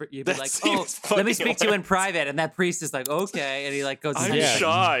by just you'd be That like, oh, seems let me fucking speak to you in private, and that priest is like, okay, and he like goes, I'm Yeah.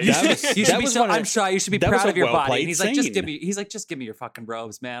 shy. You That should, was- you should that be was so, one of I'm the- shy. You should be that was proud a of your body. well-played And he's like, just scene. give me. He's like, just give me your fucking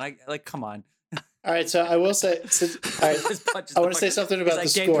robes, man. I like, come on. All right, so I will say, all right, Just punches I the want to say fucking- something he's about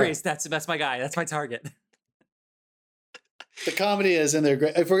like, the gay score. priest. That's my guy. That's my target. The comedy is in there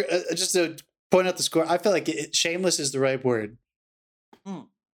great. If we're just to point out the score, I feel like shameless is the right word. Hmm.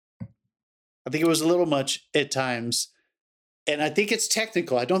 I think it was a little much at times, and I think it's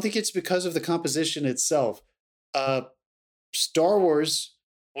technical. I don't think it's because of the composition itself. Star Wars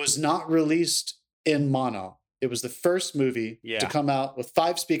was not released in mono. It was the first movie Yeah. to come out with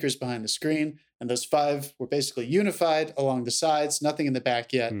 5 speakers behind the screen, and those 5 were basically unified along the sides, nothing in the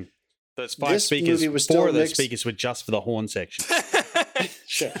back yet. Hmm. those 5 This speakers, movie was 4 still of those mixed- speakers were just for the horn section.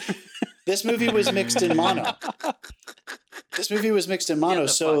 Sure. This movie was mixed in mono. This movie was mixed in mono, the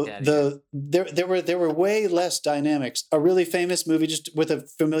so fuck outta there were way less dynamics. A really famous movie just with a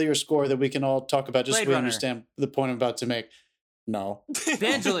familiar score that we can all talk about, just so Blade we Runner. understand the point I'm about to make. No.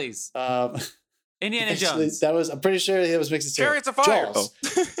 Vangelis, Indiana Actually, Jones. that was. I'm pretty sure that was mixed in stereo. Chariots of Fire. Jaws.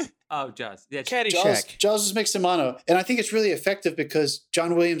 Oh, Jaws. Yeah, Caddyshack. Jaws is mixed in mono, and I think it's really effective because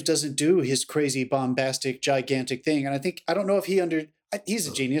John Williams doesn't do his crazy, bombastic, gigantic thing. And I don't know if he's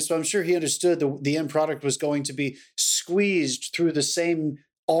a genius, so I'm sure he understood the end product was going to be squeezed through the same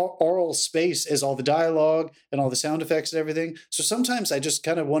oral space as all the dialogue and all the sound effects and everything. So sometimes I just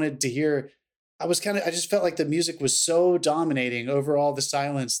kind of wanted to hear. I just felt like the music was so dominating over all the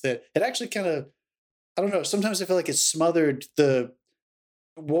silence that it actually kind of, I don't know. Sometimes I feel like it smothered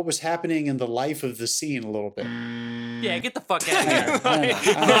what was happening in the life of the scene a little bit. yeah. Get the fuck out of here.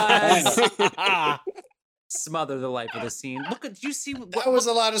 I know. smother the life of the scene. Look at you see what, That was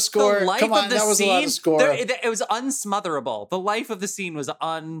a lot of score. the life Come on, of the that was scene, a lot of score. it was unsmotherable. The life of the scene was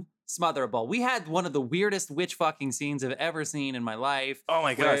unsmotherable. We had one of the weirdest witch fucking scenes I've ever seen in my life. Oh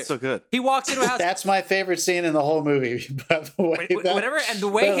my god, where it's so good. He walks into a house. That's my favorite scene in the whole movie. By the way, Whatever, and the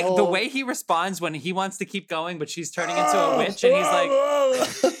way he responds when he wants to keep going, but she's turning into a witch, and he's like,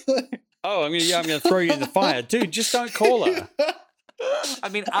 Oh, I'm gonna throw you in the fire, dude. Just don't call her. I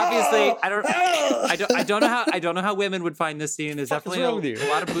mean, obviously, I don't know how women would find this scene. There's definitely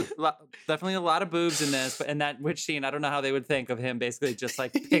definitely a lot of boobs in this, but in that witch scene, I don't know how they would think of him basically just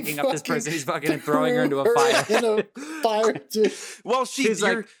like picking up this person he's fucking and throwing her into a fire. In a fire, dude. Well,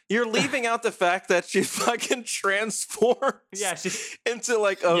 you're like, leaving out the fact that she fucking transforms into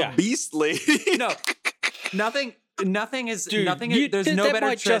like a beast lady. No, nothing is Dude, there's no that better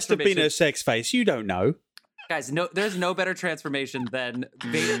might just have been transformation. her sex face. You don't know. Guys, there's no better transformation than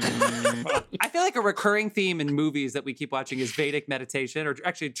Vedic. I feel like a recurring theme in movies that we keep watching is Vedic meditation, or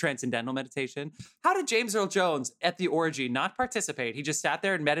actually transcendental meditation. How did James Earl Jones at the orgy not participate? He just sat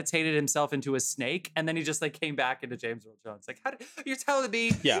there and meditated himself into a snake, and then he just like came back into James Earl Jones. Like, you're telling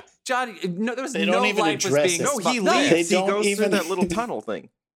me, Johnny? No, there was They no don't even life was address being. it. No, he No, leaves. He don't goes through even- that little tunnel thing.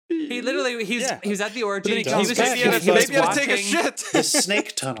 he literally he was at the orgy. But then he He was comes back just and he Maybe goes I take a shit. The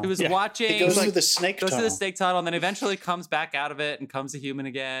snake tunnel. He was watching. He goes like, through the snake goes tunnel. to the snake tunnel, and then eventually comes back out of it and comes a human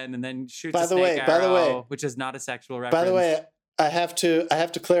again, and then shoots By a the snake way, arrow, which is not a sexual reference. By the way, I have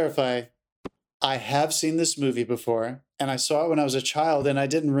to clarify. I have seen this movie before, and I saw it when I was a child, and I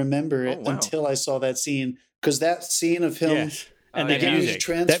didn't remember it wow. until I saw that scene. Because that scene of him Yes. And Oh, the yeah. music.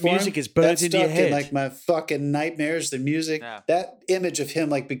 transform, That music is burnt that's into your stuck head. in like my fucking nightmares. The music, Yeah. that image of him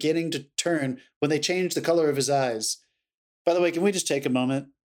like beginning to turn when they changed the color of his eyes. By the way, can we just take a moment?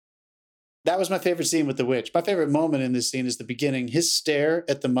 That was my favorite scene with the witch. My favorite moment in this scene is the beginning. His stare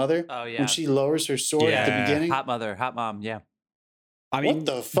at the mother Oh yeah, when she lowers her sword at the Yeah. beginning. hot mother, hot mom. Yeah, I mean, What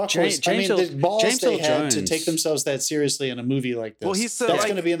the fuck James- was? I mean, James the balls James they Earl had to Jones. take themselves that seriously in a movie like this. Well, he's that's like,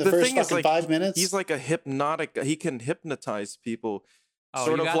 going to be in the the first thing is, fucking like, 5 minutes. He's like a hypnotic. He can hypnotize people. Oh,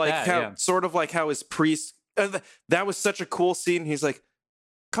 sort you of got like that, how, yeah. sort of like how his priest. That was such a cool scene. He's like,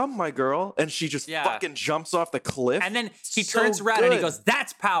 "Come, my girl," and she just Yeah. fucking jumps off the cliff. and then he So turns around and he good. goes,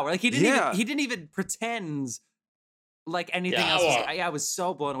 "That's power!" Like he Yeah. didn't even pretend like anything Yeah, else. well, I was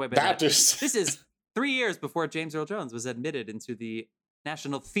so blown away by that that. just This is 3 years before James Earl Jones was admitted into the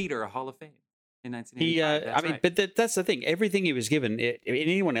National Theater Hall of Fame in 1985. he. That's I mean, right. but that's the thing. Everything he was given, in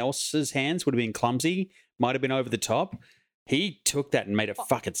anyone else's hands would have been clumsy. Might have been over the top. He took that and made it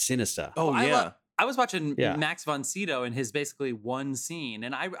fucking sinister. oh I yeah, love- I was watching Yeah. Max von Sydow in his basically one scene,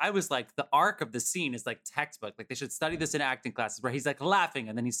 and I was like, the arc of the scene is like textbook. Like they should study this in acting classes, where he's like laughing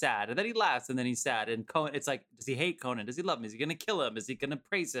and then he's sad, and then he laughs and then he's sad. And Conan, it's like, does he hate Conan? Does he love him? Is he gonna kill him? Is he gonna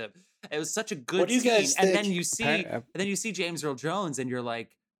praise him? It was such a good What do you scene. guys And think? then you see James Earl Jones, and you're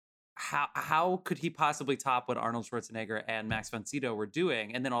like, how could he possibly top what Arnold Schwarzenegger and Max von Sydow were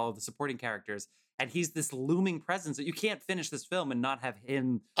doing, and then all of the supporting characters? And he's this looming presence that you can't finish this film and not have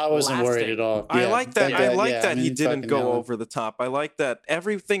him. I wasn't worried lasting. at all. I Yeah, like that. thank I God. like Yeah, that he mean, didn't fucking go hell. over the top. I like that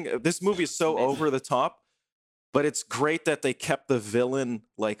everything. This movie is so Amazing. over the top, but it's great that they kept the villain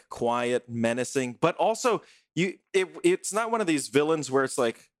like quiet, menacing, but also it's not one of these villains where it's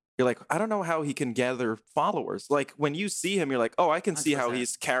like you're like, I don't know how he can gather followers. Like when you see him, you're like, oh, I can see how 100%.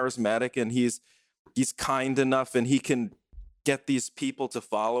 he's charismatic and he's kind enough and he can get these people to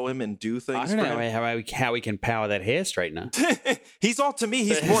follow him and do things. I don't for know him. how he can power that hair straightener. He's all to me.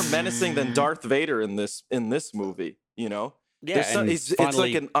 He's more menacing than Darth Vader in this movie. You know, Yeah, and it's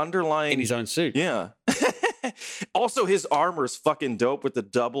finally like an underlying in his own suit. Yeah. Also, his armor's fucking dope with those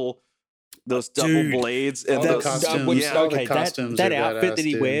double Dude, blades and the those costumes. when- Yeah. All the okay, costumes that are outfit that badass,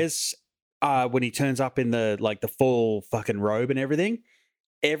 he dude. wears when he turns up in the full fucking robe and everything.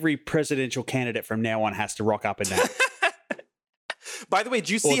 Every presidential candidate from now on has to rock up in that. By the way,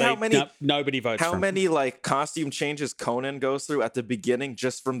 do you Or see how many nobody votes for him. like costume changes Conan goes through at the beginning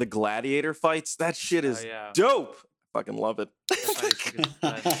just from the gladiator fights? That shit is yeah. dope. Fucking love it.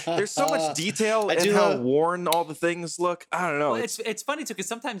 There's so much detail I in do how love- worn all the things look. I don't know. Well, it's funny too because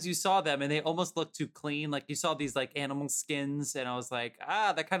sometimes you saw them and they almost look too clean. Like you saw these like animal skins, and I was like,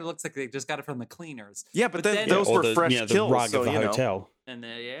 that kind of looks like they just got it from the cleaners. yeah, but then then- those Or were the, fresh the kills. rug so, of the you know. hotel. And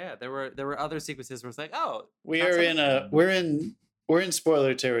there were other sequences where it's like, oh, We not are so in much. we're in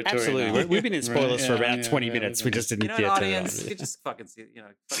spoiler territory. Absolutely. now. We've been in spoilers for Yeah, about yeah, 20 yeah, minutes. yeah. We just didn't You know, get an to audience, that. you just fucking see,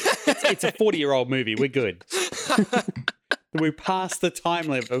 It's a 40-year-old movie. We're good. We passed the time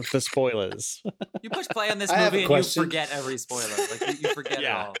limit for spoilers. you push play on this I have movie a and you question. forget every spoiler. Like you forget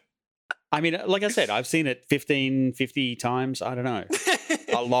Yeah. it all. I mean, like I said, I've seen it 50 times. I don't know.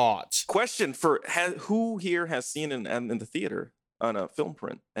 A lot. Question for who here has seen in the theater on a film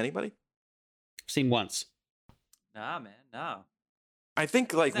print? Anybody? Seen once. Nah, man, no. I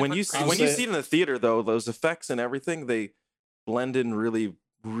think like when you see it in the theater though, those effects and everything, they blend in really,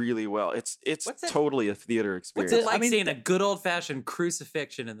 really well. It's totally a theater experience. What's it like seeing a good old fashioned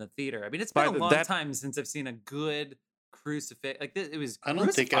crucifixion in the theater? I mean, it's been a long time since I've seen a good crucifix. Like it was. I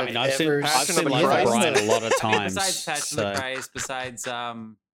don't think I've seen Life of Brian a lot of times. Besides Passion of the Christ, besides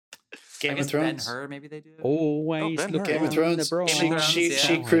Game of Thrones. Ben-Hur, maybe they do it. Always look Game of Thrones.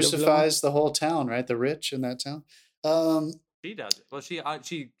 She crucifies the whole town, right? The rich in that town. She does it. Well, she cuts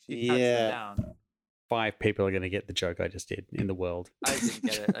them down. 5 people are going to get the joke I just did in the world. I didn't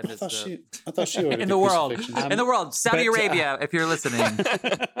get it. I thought she in the world. In the world, Saudi Arabia, if you're listening.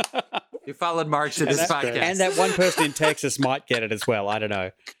 You followed Mark to this podcast. And that one person in Texas might get it as well. I don't know.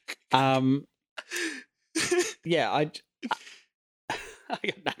 Yeah, I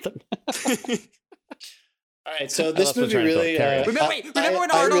got nothing. All right, so this movie really. Remember when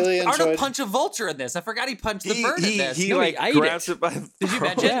Arnold punched a vulture in this? I forgot he punched the bird in this. He like grabs it by the Did you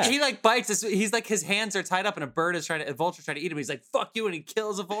imagine? Yeah. He like bites this. He's like his hands are tied up, and a vulture trying to eat him. He's like, "Fuck you!" and he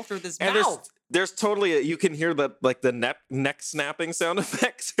kills a vulture with his mouth. There's totally you can hear the neck snapping sound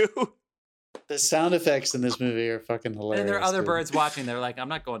effect too. The sound effects in this movie are fucking hilarious. And there are other birds watching. They're like, "I'm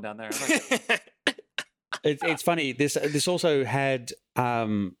not going down there." It's funny. This also had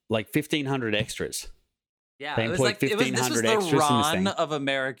like 1,500 extras. Yeah, they employed 1,500 this was the Ron thing. of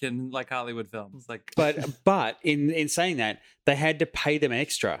American like Hollywood films. Like, but in saying that, they had to pay them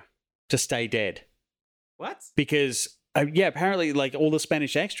extra to stay dead. What? Because apparently, like all the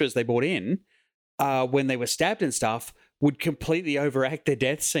Spanish extras they brought in when they were stabbed and stuff would completely overact their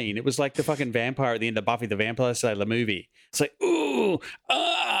death scene. It was like the fucking vampire at the end of Buffy the Vampire Slayer movie. It's like, ooh,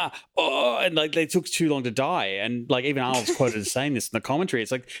 and like they took too long to die. And like even Arnold's quoted as saying this in the commentary.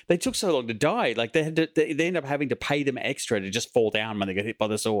 It's like they took so long to die. Like they ended up having to pay them extra to just fall down when they get hit by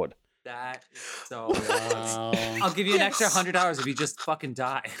the sword. That is so I'll give you an extra $100 if you just fucking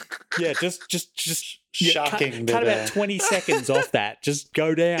die. Yeah, just shocking. Cut about 20 seconds off that. Just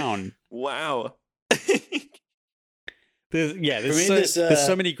go down. Wow. There's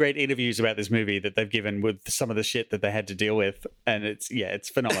so many great interviews about this movie that they've given with some of the shit that they had to deal with, and it's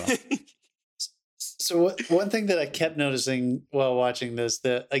phenomenal. So one thing that I kept noticing while watching this,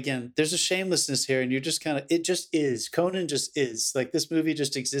 that again, there's a shamelessness here, and you're just it just is. Conan just is. Like this movie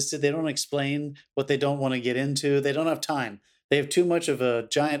just existed. They don't explain what they don't want to get into. They don't have time. They have too much of a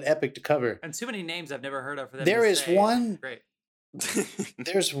giant epic to cover, and too many names I've never heard of for them.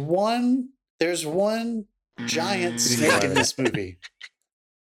 There's one giant snake in this movie.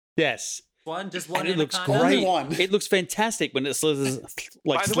 Yes. Just one. And it looks great. It looks fantastic when it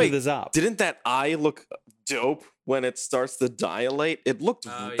slithers up. Didn't that eye look dope when it starts to dilate? It looked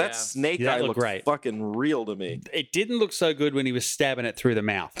snake eye looked great. Fucking real to me. It didn't look so good when he was stabbing it through the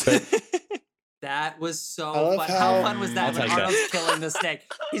mouth, but that was so fun. How fun was that when Arnold's killing the snake?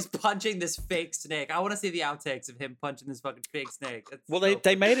 He's punching this fake snake. I want to see the outtakes of him punching this fucking fake snake.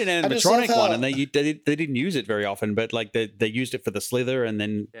 They made an animatronic one, and they didn't use it very often, but like they used it for the slither, and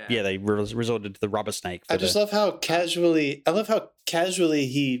then they resorted to the rubber snake. Love how casually. I love how casually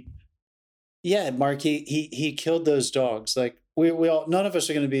he. Yeah, Mark. He killed those dogs. Like we all. None of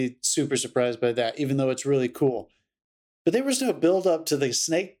us are going to be super surprised by that, even though it's really cool. But there was no build up to the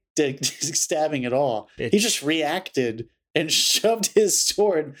snake stabbing at all. He just reacted and shoved his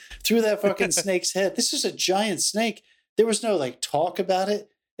sword through that fucking snake's head. This is a giant snake. There was no like talk about it.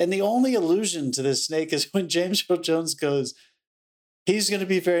 And the only allusion to this snake is when James Earl Jones goes, he's going to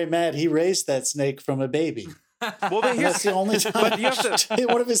be very mad. He raised that snake from a baby. Well, that's the only time. But you have to,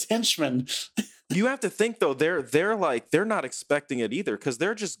 one of his henchmen. You have to think though, they're not expecting it either, because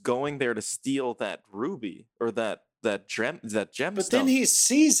they're just going there to steal that ruby or that gemstone. But then he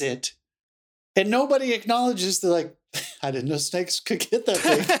sees it, and nobody acknowledges. They're like, I didn't know snakes could get that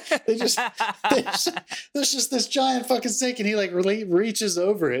thing. There's just this giant fucking snake, and he like really reaches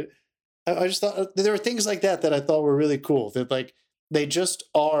over it. I just thought there were things like that I thought were really cool. That like they just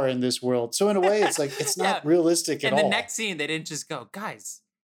are in this world. So in a way, it's like it's not realistic at all. In the next scene, they didn't just go, guys,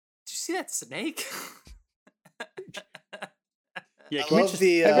 did you see that snake? Yeah, can we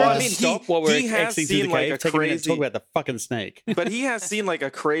stop while we're exiting through the cave, take a minute to talk about the fucking snake. But he has seen like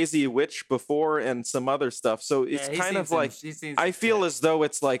a crazy witch before and some other stuff. So it's kind of like, I feel as though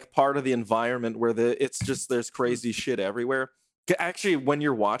it's like part of the environment where it's just, there's crazy shit everywhere. Actually, when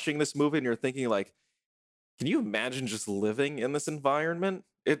you're watching this movie and you're thinking like, can you imagine just living in this environment?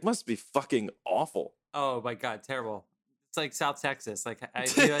 It must be fucking awful. Oh my God, terrible. It's like South Texas. Like,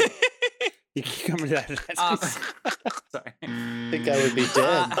 You can come to that. Sorry. think I would be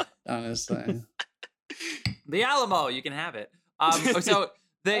dead, honestly. The Alamo, you can have it. So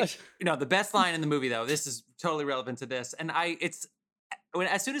the best line in the movie, though, this is totally relevant to this, and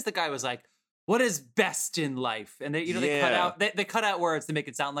as soon as the guy was like, "What is best in life?" and they cut out words to make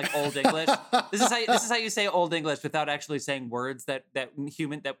it sound like Old English. This is how you say Old English without actually saying words that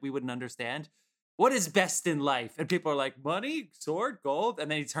we wouldn't understand. What is best in life? And people are like, money, sword, gold. And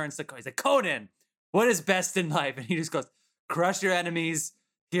then he turns to he's like, Conan, what is best in life? And he just goes, crush your enemies,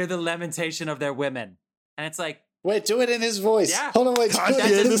 hear the lamentation of their women. And it's like, wait, do it in his voice. Yeah. Hold on, wait.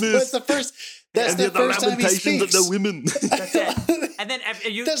 That's the first. That's the first time he speaks. Of the women. That's it. And then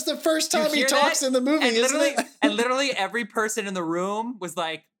that's the first time he talks in the movie, isn't it? And literally every person in the room was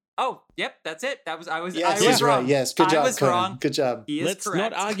like, "Oh, yep, that's it. I was Yes, wrong. Right. Yes, good job. I was Conan. wrong. Good job. Let's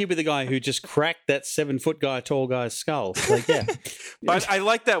correct. not argue with the guy who just cracked that 7-foot tall guy's skull. Like, yeah. But I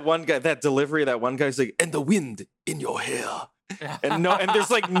like that one guy, that delivery. That one guy's like, "And the wind in your hair." And there's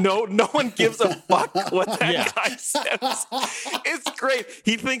like no one gives a fuck what that guy says. It's great.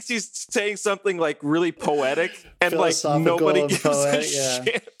 He thinks he's saying something like really poetic, and like nobody gives a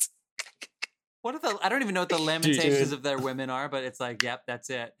shit. I don't even know what the lamentations of their women are, but it's like, yep, that's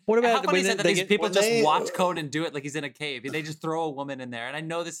it. What about how funny is it that these people just watch Conan do it like he's in a cave? They just throw a woman in there, and I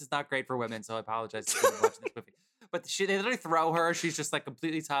know this is not great for women, so I apologize for watching this movie. But they literally throw her. She's just like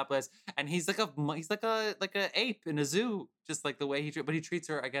completely topless, and he's like a ape in a zoo, just like the way he treats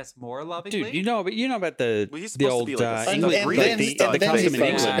her, I guess, more lovingly. Dude, you know about the old be like English, the custom in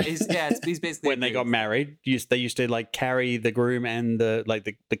England. He's basically when they got married, they used to like carry the groom and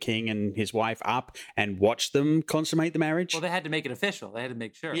the king and his wife up and watch them consummate the marriage. Well, they had to make it official. They had to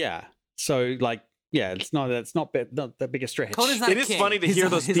make sure. Yeah. So like. Yeah, it's not that big a stretch. It is funny to hear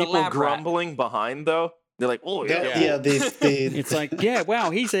those people grumbling behind, though. They're like, oh yeah. It's like, yeah,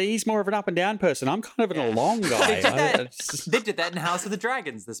 wow, he's more of an up and down person. I'm kind of an along guy. They did that in House of the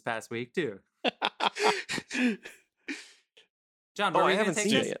Dragons this past week too. John, I haven't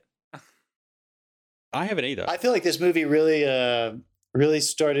seen it yet. I haven't either. I feel like this movie really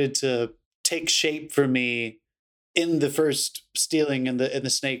started to take shape for me in the first stealing in the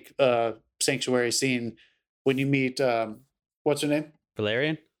snake sanctuary scene when you meet what's her name?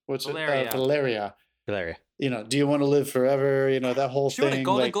 Valerian? Valeria. Valeria. You know, do you want to live forever? You know, that whole thing. She won a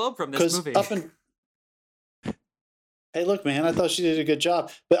Golden Globe from this movie. Hey, look, man, I thought she did a good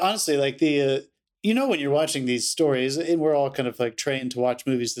job. But honestly, like when you're watching these stories, and we're all kind of like trained to watch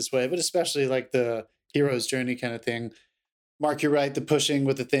movies this way, but especially like the hero's journey kind of thing. Mark, you're right. The pushing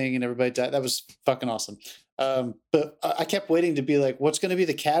with the thing and everybody died. That was fucking awesome. But I kept waiting to be like, what's going to be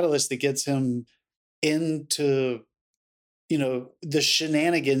the catalyst that gets him into, the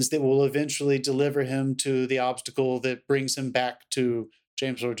shenanigans that will eventually deliver him to the obstacle that brings him back to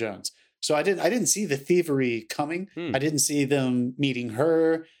James Earl Jones. So I didn't see the thievery coming. I didn't see them meeting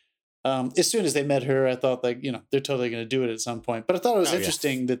her. As soon as they met her, I thought like, they're totally going to do it at some point. But I thought it was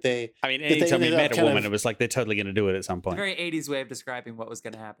interesting that they. I mean, anytime we met a woman, it was like they're totally going to do it at some point. A very 80s way of describing what was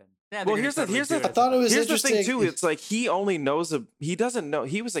going to happen. Yeah, well, here's the I thought it was interesting. Here's the thing too. It's like he only knows he doesn't know.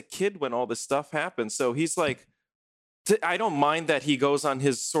 He was a kid when all this stuff happened, so he's like. I don't mind that he goes on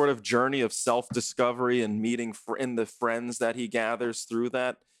his sort of journey of self-discovery and meeting in the friends that he gathers through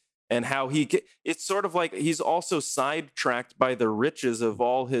that. And how it's sort of like he's also sidetracked by the riches of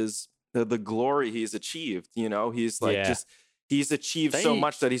all the glory he's achieved. He's like he's achieved so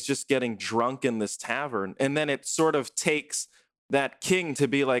much that he's just getting drunk in this tavern. And then it sort of takes that king to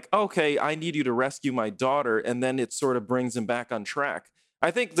be like, okay, I need you to rescue my daughter. And then it sort of brings him back on track. I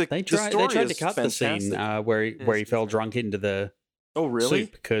think the story tried is to cut fantastic. the scene where he fell drunk into the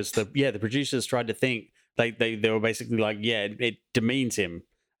soup because the producers tried to think they were basically like, it demeans him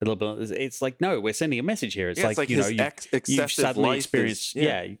a little bit. It's like, no, we're sending a message here. It's like you've suddenly experienced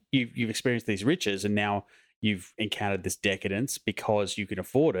you've experienced these riches and now you've encountered this decadence because you can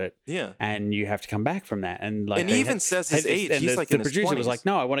afford it. Yeah, and you have to come back from that. And like, he even says his age. He's like the in his producer 20s. was like,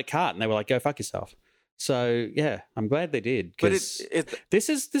 no, I want a cut, and they were like, go fuck yourself. So yeah, I'm glad they did. But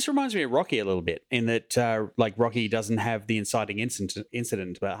this reminds me of Rocky a little bit in that like Rocky doesn't have the inciting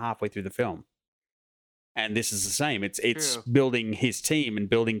incident about halfway through the film, and this is the same. It's building his team and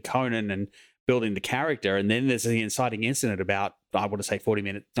building Conan and building the character, and then there's the inciting incident about I want to say 40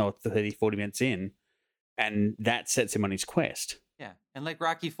 minutes in, and that sets him on his quest. Yeah, and like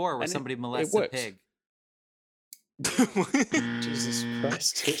Rocky IV, where somebody molests a pig. Jesus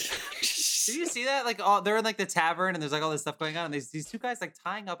Christ. Did you see that? Like, they're in like the tavern, and there's like all this stuff going on, and these two guys like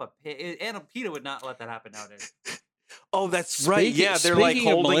tying up a pig. Anna Peta would not let that happen nowadays. Oh, that's right. Yeah, they're like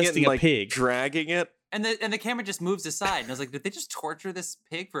holding it and like pig. dragging it, and the camera just moves aside. And I was like, did they just torture this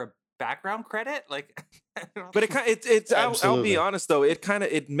pig for background credit. Like, But I'll be Absolutely. honest though,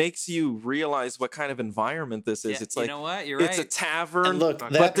 it makes you realize what kind of environment this is. Yeah, it's you like, know what? You're it's a right. tavern, And look,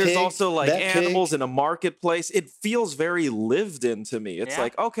 but that there's pig- also like that animals pig- in a marketplace. It feels very lived in to me. It's Yeah.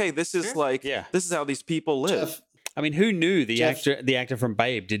 like, okay, this is Sure. like, Yeah. this is how these people live. Jeff, I mean, who knew the Jeff- actor from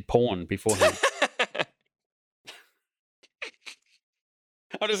Babe did porn beforehand?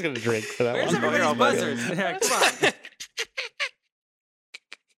 I'm just gonna drink for that Where's one. everybody's all about buzzers? Yeah, come on.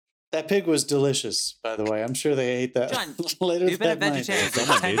 that pig was delicious, by the way. I'm sure they ate that John, later You've been a that night. vegetarian for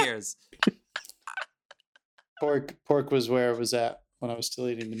Someone 10 did. years. Pork was where it was at when I was still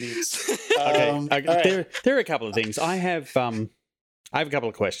eating the meats. Okay, All right. there are a couple of things. I have a couple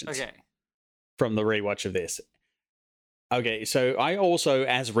of questions Okay. from the rewatch of this. Okay, so I also,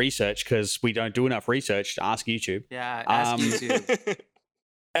 as research, because we don't do enough research to ask YouTube, Yeah, ask YouTube.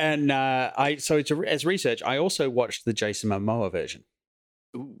 and as research, I also watched the Jason Momoa version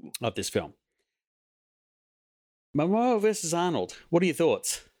Ooh. of this film. Momoa versus Arnold. What are your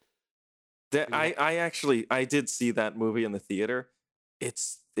thoughts? I did see that movie in the theater.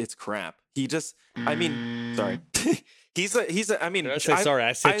 It's crap. He just, I mean, sorry. he's a I mean, Did I say sorry?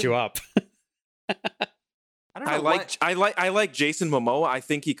 I set you up. I don't know I like Jason Momoa. I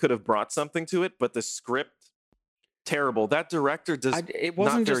think he could have brought something to it, but the script terrible. That director does It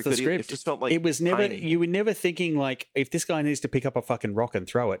wasn't not just very the good. It script. just felt like It was never. tiny. You were never thinking like, if this guy needs to pick up a fucking rock and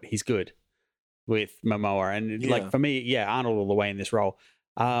throw it, he's good with Momoa. And Yeah. like for me, yeah, Arnold all the way in this role.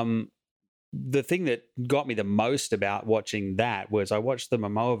 The thing that got me the most about watching that was I watched the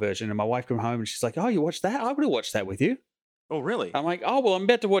Momoa version, and my wife came home and she's like, "Oh, you watched that? I would have watched that with you." Oh, really? I'm like, "Oh, well, I'm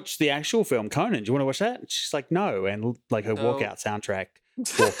about to watch the actual film Conan. Do you want to watch that?" And she's like, "No," and like her So- walkout soundtrack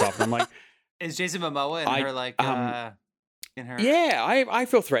walked off. And I'm like, Is Jason Momoa in I- her like in her? "Yeah, I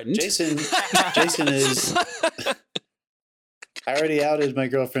feel threatened." Jason is. I already outed my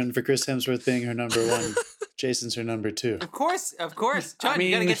girlfriend for Chris Hemsworth being her number one. Jason's her number two. Of course. John, you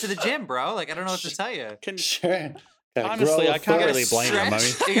gotta mean- get to the gym, bro. Like I don't know what to tell you. Sure. Gotta Honestly, grow a I can't foot. really blame him. I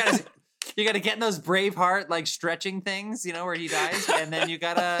Stretch. You gotta get in those Braveheart like stretching things, you know, where he dies, and then you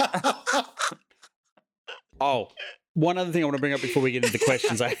gotta. Oh, one other thing I want to bring up before we get into the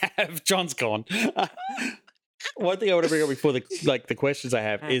questions I have. John's gone. One thing I want to bring up before the questions I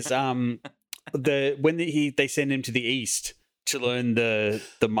have is they send him to the east to learn the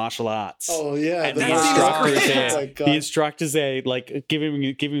martial arts. Oh yeah, And the the That scene is instructor's great. there. Oh my God. The instructor's there, like give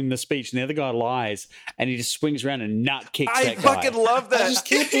him the speech, and the other guy lies, and he just swings around and nut kicks I that guy. fucking love that. I just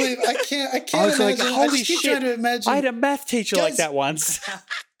can't believe I can't I was like, imagine. I holy just keep shit! trying to imagine. I had a math teacher like Guys- that once.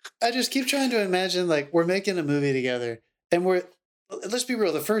 I just keep trying to imagine like we're making a movie together, and let's be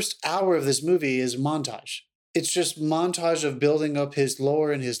real. The first hour of this movie is montage. It's just montage of building up his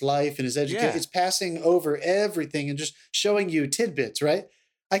lore and his life and his education. Yeah. It's passing over everything and just showing you tidbits, right?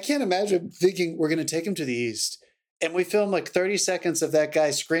 I can't imagine thinking we're going to take him to the east and we film like 30 seconds of that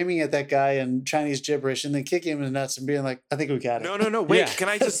guy screaming at that guy in Chinese gibberish and then kicking him in the nuts and being like, I think we got it. No. Wait, Yeah. can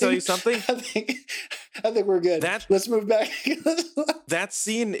I just tell you something? I think we're good. Let's move back. That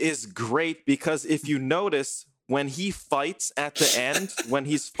scene is great because if you notice, when he fights at the end, when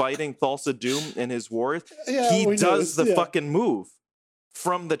he's fighting Thulsa Doom in his war, Yeah, he we does noticed, the yeah. fucking move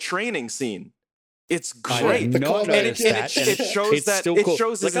from the training scene. It's I great. did The not callback. notice And that. It and shows it's that still it cool.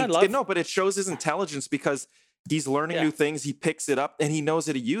 shows Like, his I love- but it shows his intelligence because he's learning Yeah. new things. He picks it up and he knows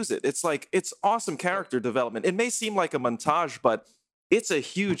how to use it. It's like it's awesome character development. It may seem like a montage, but it's a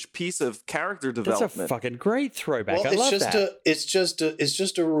huge piece of character That's development. a fucking great throwback. Well, I love that. it's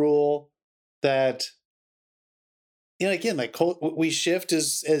just a rule that again, like we shift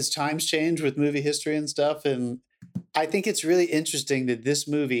as times change with movie history and stuff, and I think it's really interesting that this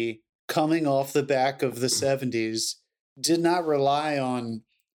movie, coming off the back of the 70s, did not rely on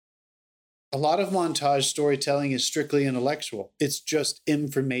a lot of montage storytelling is strictly intellectual. It's just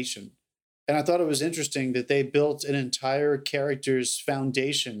information. And I thought it was interesting that they built an entire character's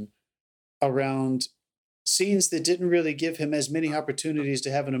foundation around scenes that didn't really give him as many opportunities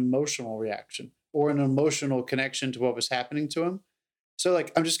to have an emotional reaction or an emotional connection to what was happening to him. So,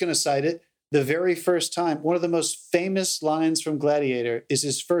 like, I'm just going to cite it. The very first time, one of the most famous lines from Gladiator is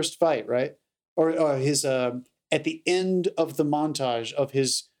his first fight, right? Or his, at the end of the montage of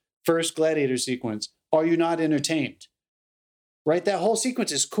his first Gladiator sequence, are you not entertained? Right? That whole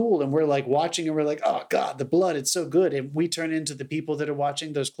sequence is cool. And we're like watching and we're like, oh God, the blood, it's so good. And we turn into the people that are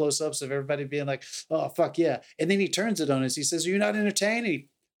watching those close-ups of everybody being like, oh, fuck yeah. And then he turns it on us. He says, are you not entertained? And he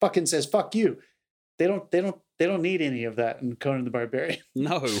fucking says, fuck you. They don't need any of that in Conan the Barbarian.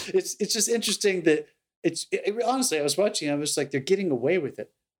 No. It's just interesting that honestly, I was watching, I was like, they're getting away with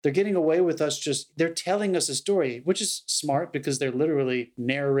it. they're getting away with us they're telling us a story, which is smart because they're literally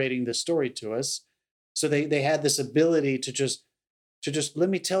narrating the story to us. So they had this ability to just let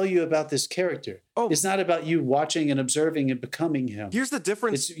me tell you about this character. Oh, it's not about you watching and observing and becoming him. Here's the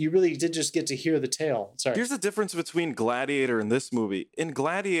difference. You really did just get to hear the tale. Sorry. Here's the difference between Gladiator and this movie. In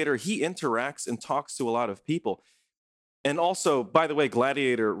Gladiator, he interacts and talks to a lot of people. And also, by the way,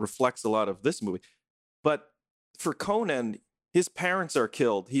 Gladiator reflects a lot of this movie. But for Conan, his parents are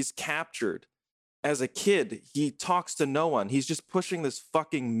killed. He's captured. As a kid, he talks to no one. He's just pushing this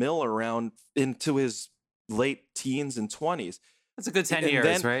fucking mill around into his late teens and 20s. That's a good 10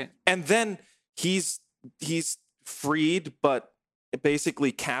 years, right? And then he's freed, but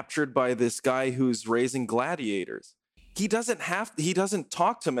basically captured by this guy who's raising gladiators. He doesn't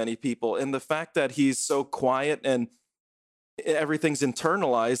talk to many people. And the fact that he's so quiet and everything's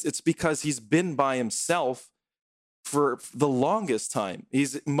internalized, it's because he's been by himself for the longest time.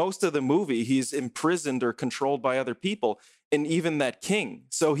 Most of the movie, he's imprisoned or controlled by other people, and even that king.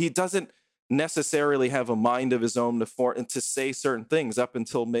 So he doesn't necessarily have a mind of his own to say certain things up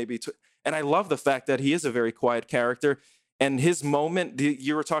until and I love the fact that he is a very quiet character. And his moment,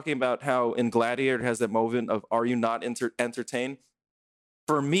 you were talking about how in Gladiator it has that moment of, are you not entertained?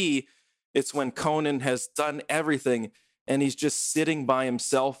 For me, it's when Conan has done everything and he's just sitting by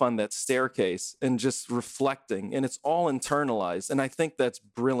himself on that staircase and just reflecting, and it's all internalized. And I think that's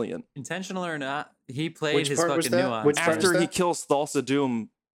brilliant. Intentional or not, he played Which his part was fucking that? nuance. Which part was After he that? kills Thulsa Doom,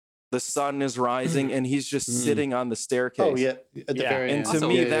 the sun is rising and he's just sitting on the staircase. Oh, yeah. At the very And end. to Also,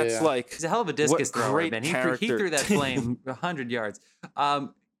 me, yeah, that's like, He's a hell of a discus what thrower, great man. He character. threw that flame 100 yards.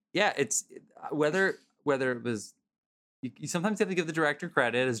 It's whether it was. You sometimes have to give the director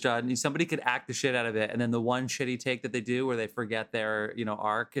credit, as John. Somebody could act the shit out of it, and then the one shitty take that they do, where they forget their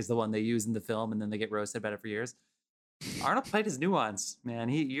arc, is the one they use in the film, and then they get roasted about it for years. Arnold played his nuance, man.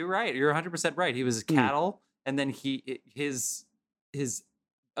 You're right. You're 100% right. He was cattle, and then his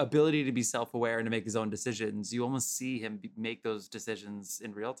ability to be self-aware and to make his own decisions. You almost see him make those decisions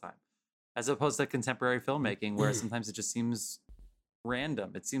in real time, as opposed to contemporary filmmaking, where sometimes it just seems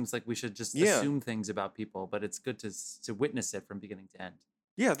random. It seems like we should just assume things about people, but it's good to witness it from beginning to end.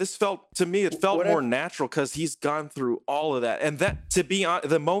 Yeah, this felt more natural because he's gone through all of that. And that, to be honest,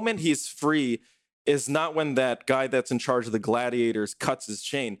 the moment he's free is not when that guy that's in charge of the gladiators cuts his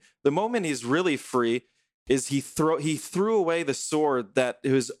chain. The moment he's really free is he threw away the sword that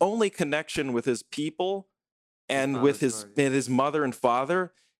his only connection with his people and with his mother and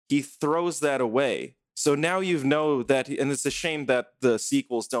father. He throws that away. So now you know that, and it's a shame that the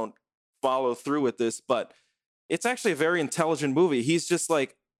sequels don't follow through with this, but it's actually a very intelligent movie. He's just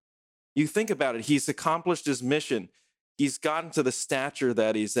like, you think about it, he's accomplished his mission. He's gotten to the stature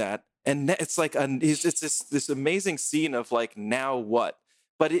that he's at. And it's like, it's this amazing scene of like, now what?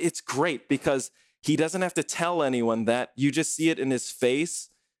 But it's great because he doesn't have to tell anyone that. You just see it in his face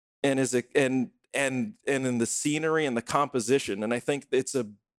and in the scenery and the composition. And I think it's a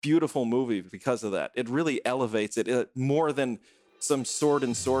beautiful movie because of that. It really elevates it more than some sword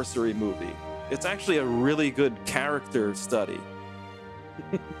and sorcery movie. It's actually a really good character study.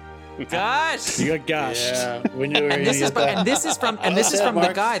 Gosh, you got gushed. Yeah, we knew we were and going to get that. this is from the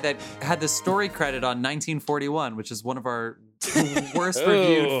Mark. guy that had the story credit on 1941, which is one of our worst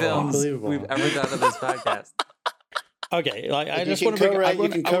reviewed films Unbelievable. we've ever done on this podcast. Okay, like I You just can want to co-write. You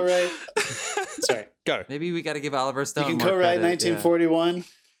can co-write. Sorry. go. Maybe we got to give Oliver You Stone can more co-write credit, 1941,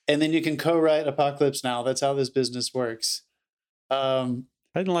 and then you can co-write Apocalypse Now. That's how this business works. I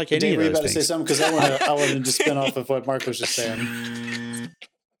didn't like any Dave, of were you those about to say things. something? Because I wanted to spin off of what Mark was just saying.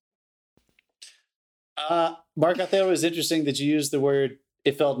 Mark, I thought it was interesting that you used the word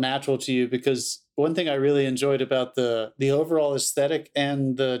 "it felt natural to you," because one thing I really enjoyed about the overall aesthetic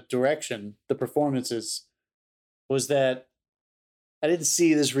and the direction, the performances, was that I didn't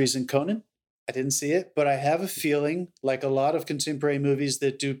see this recent Conan. I didn't see it, but I have a feeling, like a lot of contemporary movies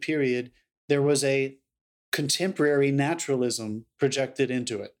that do period, there was a contemporary naturalism projected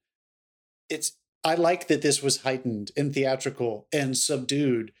into it. I like that this was heightened and theatrical and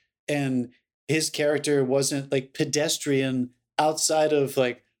subdued, and his character wasn't like pedestrian outside of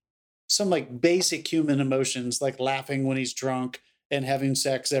like some like basic human emotions, like laughing when he's drunk and having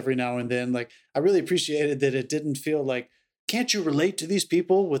sex every now and then. Like, I really appreciated that it didn't feel like, can't you relate to these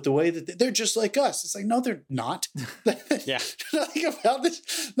people with the way that they're just like us? It's like, no, they're not. Yeah.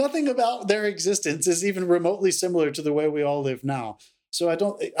 Nothing about their existence is even remotely similar to the way we all live now. So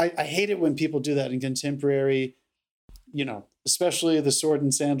I hate it when people do that in contemporary, especially the sword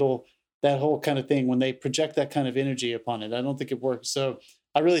and sandal, that whole kind of thing, when they project that kind of energy upon it. I don't think it works. So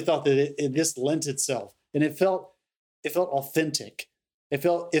I really thought that this lent itself, and it felt authentic.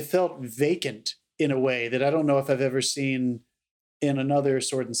 it felt vacant in a way that I don't know if I've ever seen in another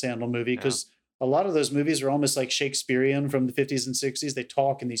Sword and Sandal movie, because a lot of those movies are almost like Shakespearean from the 50s and 60s. They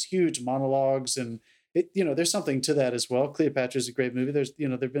talk in these huge monologues, and there's something to that as well. Cleopatra is a great movie.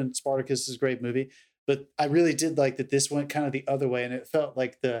 There've been Spartacus is a great movie, but I really did like that this went kind of the other way, and it felt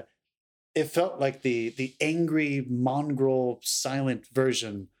like the angry mongrel silent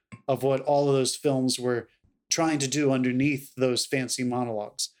version of what all of those films were trying to do underneath those fancy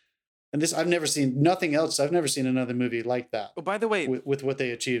monologues. And this, I've never seen nothing else. I've never seen another movie like that. Oh, by the way, with what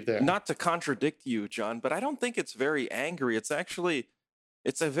they achieved there. Not to contradict you, John, but I don't think it's very angry. It's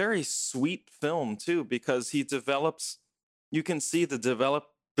a very sweet film too, because you can see the develop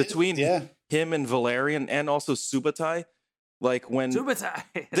between him and Valerian, and also Subutai. Like when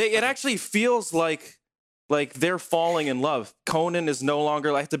it actually feels like they're falling in love. Conan is no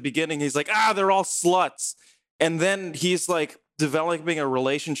longer like at the beginning. He's like, they're all sluts. And then he's like developing a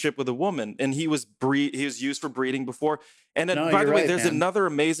relationship with a woman, and he was used for breeding before. And by the way, there's another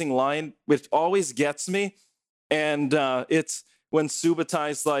amazing line which always gets me, and it's when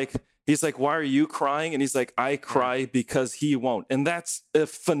Subatai's like, he's like, "Why are you crying?" And he's like, "I cry because he won't." And that's a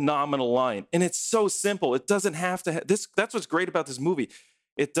phenomenal line, and it's so simple. It doesn't have to. That's what's great about this movie.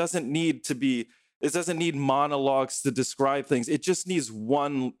 It doesn't need monologues to describe things. It just needs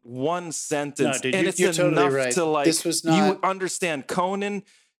one sentence, dude, and it's you're enough totally right. to like. This was not... You understand Conan,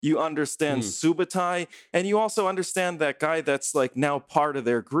 you understand Subutai, and you also understand that guy that's like now part of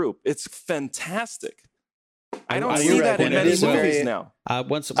their group. It's fantastic. I don't see that in many movies now.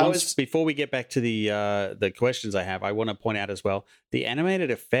 Before we get back to the questions I have, I want to point out as well the animated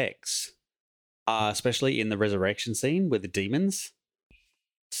effects, especially in the resurrection scene with the demons,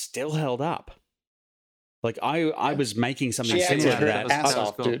 still held up. Like I was making something similar to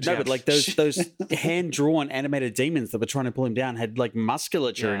that. No, but like those hand drawn animated demons that were trying to pull him down had like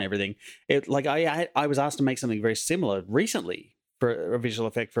musculature and everything. It like I was asked to make something very similar recently for a visual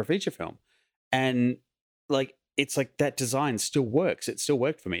effect for a feature film, and like it's like that design still works. It still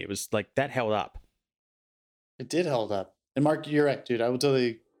worked for me. It was like that held up. It did hold up. And Mark, you're right, dude. I will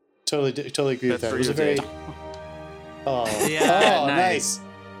totally agree with that. It was a very nice.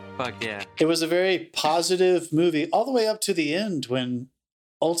 Fuck yeah. It was a very positive movie all the way up to the end, when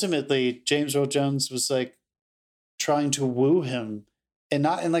ultimately James Earl Jones was like trying to woo him, and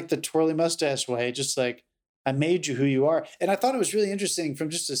not in like the twirly mustache way, just like, I made you who you are. And I thought it was really interesting from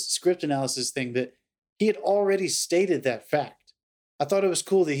just a script analysis thing that he had already stated that fact. I thought it was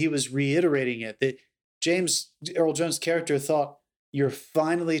cool that he was reiterating it, that James Earl Jones' character thought, you're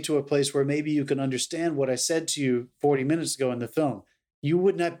finally to a place where maybe you can understand what I said to you 40 minutes ago in the film. You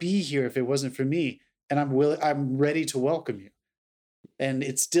would not be here if it wasn't for me, and I'm ready to welcome you. And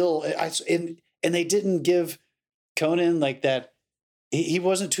it's still, and they didn't give Conan like that. He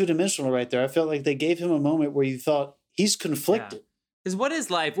wasn't two-dimensional right there. I felt like they gave him a moment where you thought he's conflicted. Because what is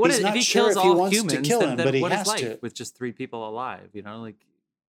life? If he sure kills if he all wants humans, to kill him, then but he what has is life to. with just 3 people alive? You know, like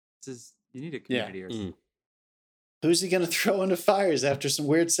you need a community or something. Who's he going to throw into fires after some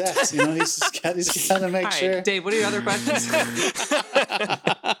weird sex? You know, he's got to make sure. Dave, what are your other questions?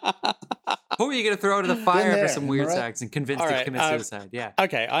 Who are you going to throw into the fire for some weird sex and convince to commit suicide? Yeah.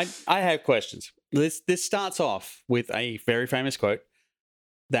 Okay, I have questions. This starts off with a very famous quote: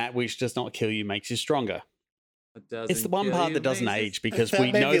 "That which does not kill you makes you stronger." It's the one part that doesn't age, because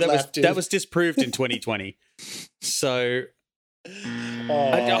we know that was disproved in 2020. So,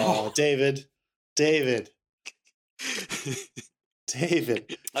 David.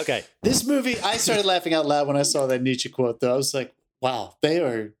 Okay. This movie, I started laughing out loud when I saw that Nietzsche quote, though. I was like, wow, they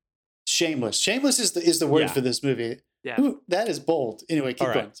are shameless. Shameless is the word for this movie. Yeah. Ooh, that is bold. Anyway,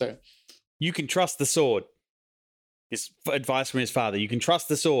 keep going. Sorry. You can trust the sword. This advice from his father. You can trust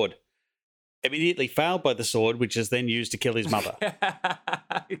the sword. Immediately failed by the sword, which is then used to kill his mother.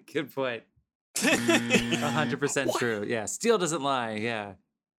 Good point. 100% true. Yeah. Steel doesn't lie. Yeah.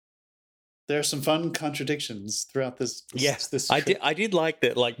 There are some fun contradictions throughout this. This I did like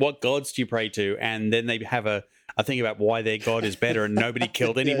that. Like, what gods do you pray to? And then they have a thing about why their god is better, and nobody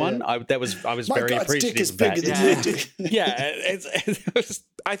killed anyone. I was My very God's appreciative dick is of that. bigger than your dick. It was,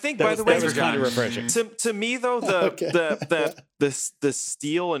 I think, by the way, that was kind of refreshing. To me though, the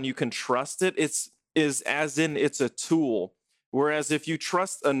steel and you can trust it. Is as in it's a tool. Whereas if you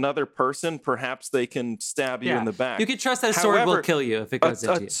trust another person, perhaps they can stab you in the back. You can trust that a sword will kill you if it goes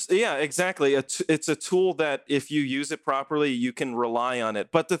into you. Yeah, exactly. It's a tool that if you use it properly, you can rely on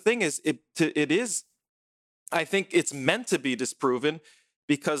it. But the thing is, it is, I think it's meant to be disproven,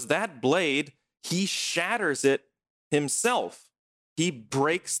 because that blade, he shatters it himself. He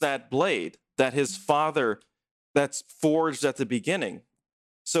breaks that blade that his father, that's forged at the beginning.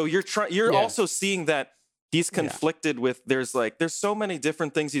 So you're Yeah. also seeing that he's conflicted with, there's so many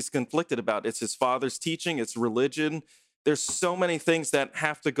different things he's conflicted about. It's his father's teaching, it's religion. There's so many things that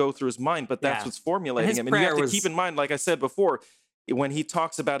have to go through his mind, but that's what's formulating him. And you have to keep in mind, like I said before, when he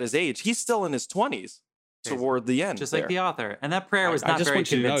talks about his age, he's still in his 20s toward the end. Just like the author. And that prayer was not very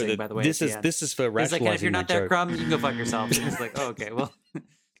convincing, by the way. This is for rationalizing. He's like, if you're not there, Crumb, you can go fuck yourself. And he's like, oh, okay, well.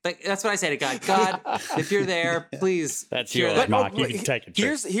 Like, that's what I say to God. God, if you're there, please. That's yours, Mark. You can take it.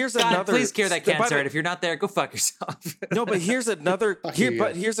 Here's God, another. Please cure that cancer. And if you're not there, go fuck yourself. No, but here's another.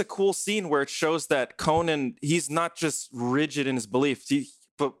 But here's a cool scene where it shows that Conan, he's not just rigid in his beliefs.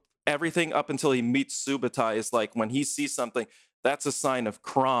 But everything up until he meets Subutai is like, when he sees something, that's a sign of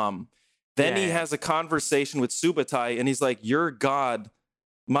Crom. Then he has a conversation with Subutai, and he's like, "Your God,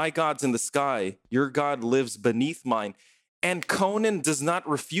 my God's in the sky. Your God lives beneath mine." And Conan does not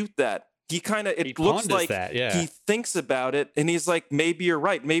refute that. He looks like he thinks about it, and he's like, maybe you're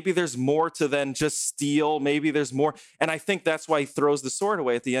right. Maybe there's more to than just steel. Maybe there's more. And I think that's why he throws the sword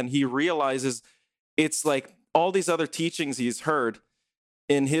away at the end. He realizes it's like all these other teachings he's heard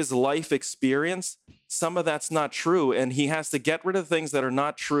in his life experience, some of that's not true. And he has to get rid of things that are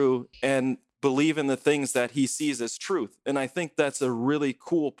not true and believe in the things that he sees as truth. And I think that's a really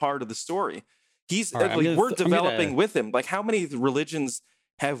cool part of the story. We're developing with him. Like, how many religions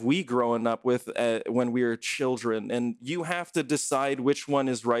have we grown up with when we were children? And you have to decide which one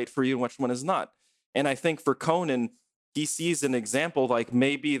is right for you and which one is not. And I think for Conan, he sees an example, like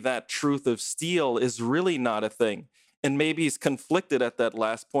maybe that truth of steel is really not a thing. And maybe he's conflicted at that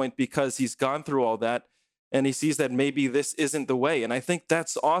last point because he's gone through all that and he sees that maybe this isn't the way. And I think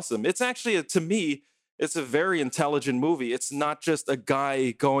that's awesome. It's actually, to me, it's a very intelligent movie. It's not just a guy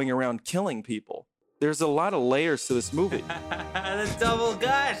going around killing people. There's a lot of layers to this movie. The double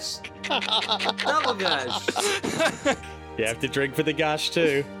gush. Double gush. You have to drink for the gush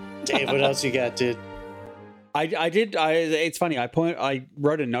too. Dave, what else you got, dude? It's funny. I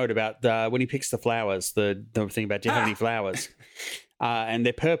wrote a note about when he picks the flowers. The thing about, do you have any flowers? And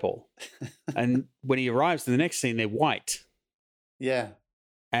they're purple. And when he arrives in the next scene, they're white. Yeah.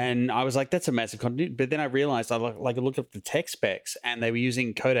 And I was like, that's a massive continuity. But then I realized I looked up the tech specs, and they were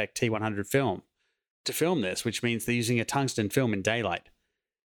using Kodak T100 film to film this, which means they're using a tungsten film in daylight.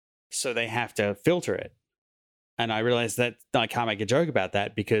 So they have to filter it. And I realized that I can't make a joke about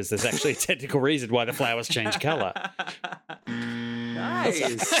that because there's actually a technical reason why the flowers change color.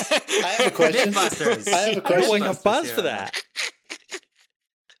 Nice. I have a question. Mythbusters. I have a question. I'm like a buzz for that.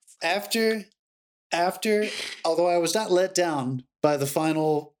 After, although I was not let down by the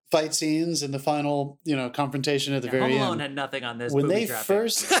final fight scenes and the final, confrontation at the very Home Alone end. had nothing on this. When they booby-trapping.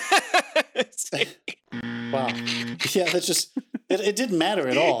 first, wow, yeah, that's just it didn't matter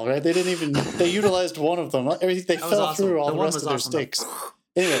at all, right? They didn't even utilized one of them. They fell awesome. through all The the one rest was of their awesome, sticks.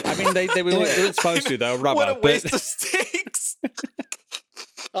 Anyway, I mean, they weren't supposed to, though. Rubber. What a waste but of stakes.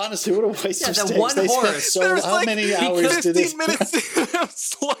 honestly, what a waste of the sticks. one They spent horse. how many hours did they 15 minutes of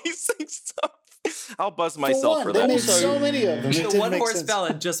slicing stuff. I'll buzz For myself one, for they that. made so many of them. It The didn't one make horse sense. fell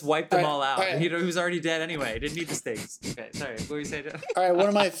and just wiped them all out. all right. He was already dead anyway. Didn't need the stakes. Okay, sorry. What were you saying? All right, one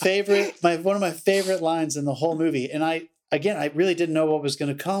of my favorite lines in the whole movie, and I really didn't know what was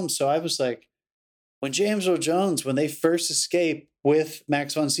going to come, so I was like, when James Earl Jones, when they first escape with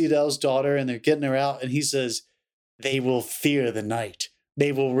Max von Sydow's daughter, and they're getting her out, and he says, "They will fear the night.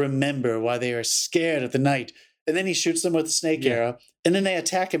 They will remember why they are scared of the night." And then he shoots them with the snake arrow, and then they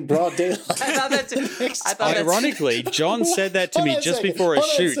attack in broad daylight. I thought that too. I thought ironically, John said that to Hold me on a just second. before a Hold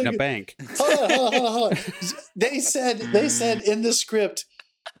on a shoot in a second. bank. Hold on. They said in the script.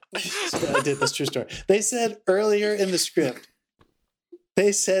 I did this true story. They said earlier in the script.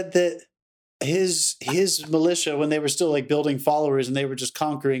 They said that his militia, when they were still like building followers and they were just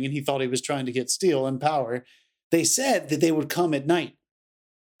conquering, and he thought he was trying to get steel and power. They said that they would come at night.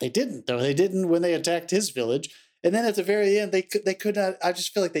 They didn't, though. They didn't when they attacked his village. And then at the very end, they could not. I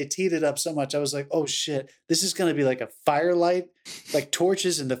just feel like they teed it up so much. I was like, oh shit, this is going to be like a firelight, like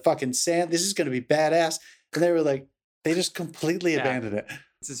torches in the fucking sand. This is going to be badass. And they were like, they just completely abandoned it.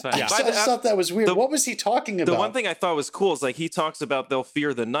 this is fine. I just thought that was weird. What was he talking about? The one thing I thought was cool is like he talks about they'll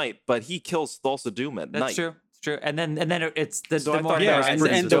fear the night, but he kills Thulsa Doom at night. That's true. It's true. And then it's the So I more thought Yeah, that was and,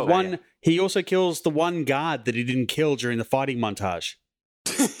 pretty and the dope. one he also kills the one guard that he didn't kill during the fighting montage.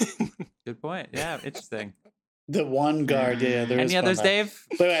 Good point. Yeah, interesting. The one guard, yeah. There was Any others, one Dave?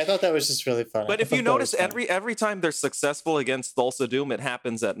 But I thought that was just really funny. But I if you thought that notice, was funny. every time they're successful against Thulsa Doom, it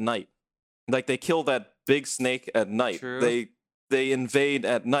happens at night. Like they kill that big snake at night. True. They invade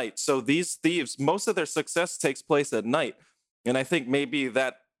at night. So these thieves, most of their success takes place at night. And I think maybe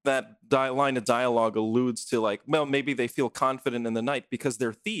that that line of dialogue alludes to like, well, maybe they feel confident in the night because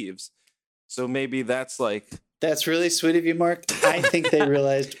they're thieves. So maybe that's like... That's really sweet of you, Mark. I think they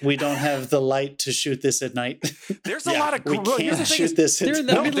realized we don't have the light to shoot this at night. There's a lot of... We can't shoot this at They're in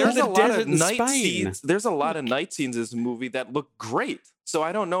the night. middle of the desert in night Spain. scenes. There's a lot of night scenes in this movie that look great. So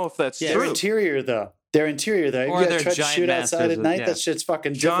I don't know if that's They're true. interior, though. They're interior, though. Or You they're gotta try to giant shoot outside at masters, night. yeah. That shit's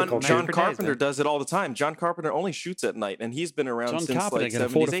fucking John difficult. for days, Carpenter man. does it all the time. John Carpenter only shoots at night, and he's been around John since Carpenter like can 70s,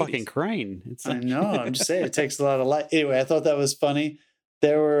 afford a 80s. fucking crane. It's I like, know. I'm just saying it takes a lot of light. Anyway, I thought that was funny.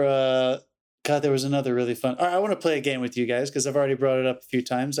 There were there was another really fun. All right, I want to play a game with you guys because I've already brought it up a few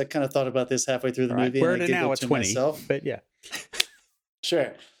times. I kind of thought about this halfway through the all right, movie. we're and at I an hour giggled to 20, myself. but yeah.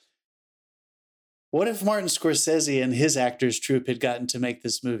 Sure. What if Martin Scorsese and his actors troupe had gotten to make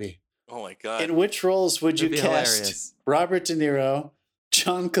this movie? Oh my god! In which roles would you It'd be cast hilarious. Robert De Niro,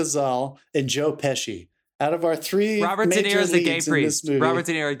 John Cazale, and Joe Pesci? Out of our three Robert De major Niro's the gay leads in this priest. movie, Robert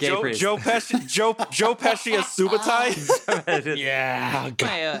De Niro, gay priest. Joe Pesci, Joe Pesci as Subotai. Yeah.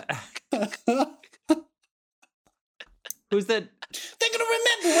 God. Hey, who's the... they're gonna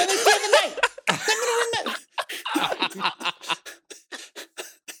remember when they play the night. They're gonna remember.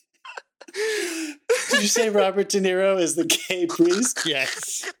 Did you say Robert De Niro is the gay priest?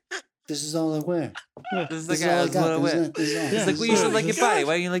 Yes. This is all I wear. This is the This is guy all I that's what I got. wear. This is all. He's like, well, you should like your body.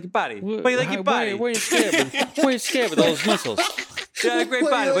 Why don't you like your body? Why you like your body? Why are you scared? Why are you scared with all those muscles? Yeah, great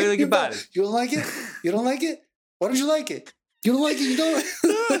body. Why do you like your body? You don't like it? You don't like it? Why don't you like it? You don't like it? You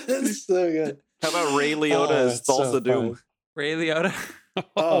don't. That's so good. How about Ray Liotta as it's so Thulsa Doom? funny. Ray Liotta.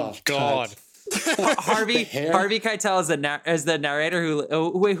 Oh, God. Harvey hair. Harvey Keitel is the narrator who.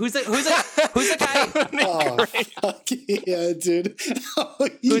 Oh, wait, who's the guy? Oh, fuck yeah, dude. Oh,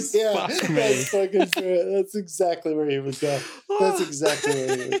 Who's- yeah. fuck me. That's fucking true. That's exactly where he would go. That's exactly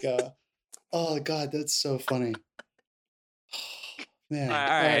where he would go. Oh, God, that's so funny. Man. All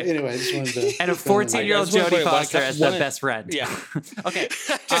right. Anyway, I just wanted to. And a 14-year-old I just Jodie wanna- Foster as the one- best friend. Yeah. Okay.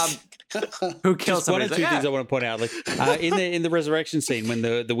 Who kills Just one somebody? or two things I want to point out. Like in the resurrection scene when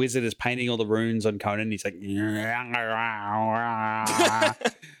the wizard is painting all the runes on Conan, he's like, do you remember our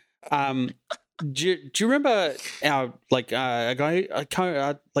a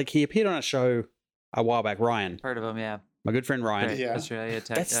guy like he appeared on a show a while back, Ryan, Heard of him? Yeah. my good friend Ryan. Yeah. Australia.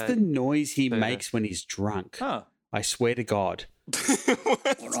 That's the noise he Toyota. makes when he's drunk. Oh. I swear to God. What?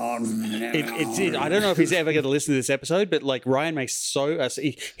 I don't know if he's ever going to listen to this episode, but like Ryan makes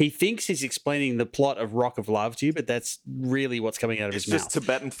he thinks he's explaining the plot of Rock of Love to you, but that's really what's coming out of It's his just mouth.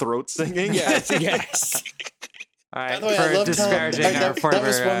 Tibetan throat singing. Yes, yes. All By right. the way, I For loved how- disparaging like, our that former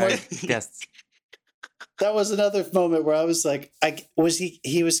was one more- guests. That was another moment where I was like,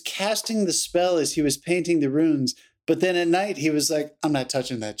 he was casting the spell as he was painting the runes, but then at night he was like, I'm not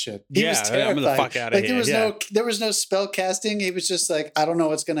touching that shit. He was Yeah, terrified. I'm the fuck outta like here, there was no spell casting. He was just like, I don't know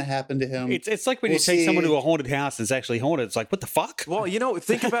what's gonna happen to him. It's like when We'll you take see. someone to a haunted house and it's actually haunted. It's like, what the fuck? Well,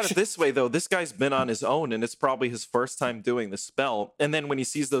 think about it this way, though. This guy's been on his own, and it's probably his first time doing the spell. And then when he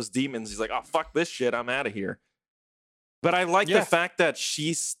sees those demons, he's like, oh, fuck this shit. I'm out of here. But I like Yeah. the fact that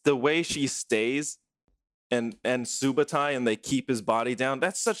the way she stays and Subotai and they keep his body down.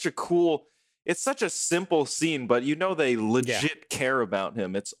 That's such a cool... It's such a simple scene, but they legit care about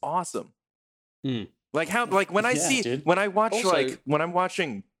him. It's awesome. Hmm. Like when I dude. when I watch Also- when I'm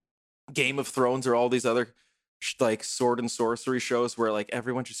watching Game of Thrones or all these other like sword and sorcery shows where like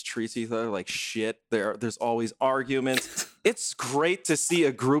everyone just treats each other like shit. There's always arguments. It's great to see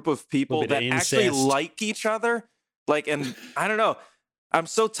a group of people bit that of actually incest. like each other. Like, and I don't know. I'm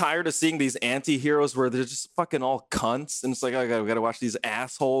so tired of seeing these anti-heroes where they're just fucking all cunts, and it's like I gotta watch these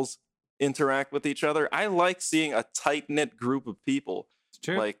assholes interact with each other. I like seeing a tight-knit group of people. It's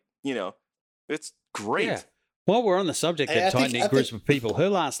true. Like, it's great. Yeah. While we're on the subject Hey, I of think- tight-knit groups of people, her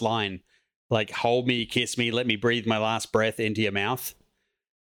last line, like, hold me, kiss me, let me breathe my last breath into your mouth.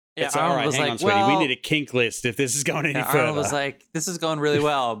 Yeah, It's all Arnold right, was hang like, on, sweetie. well, We need a kink list if this is going any yeah, further. Arnold was like, this is going really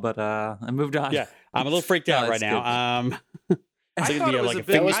well, but I moved on. Yeah, I'm a little freaked No, out right it's now. I So it'd thought be it was like a a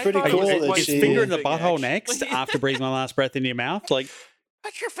big, That was I pretty thought it cool was that quite Is she- finger in the big, butthole actually. next after breathing my last breath into your mouth? Like,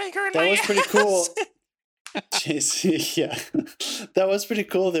 Put your finger in That my was pretty ass. cool. Jeez, yeah, that was pretty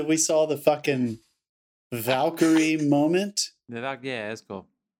cool that we saw the fucking Valkyrie moment, Yeah, it's cool.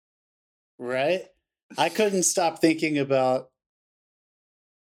 right? I couldn't stop thinking about.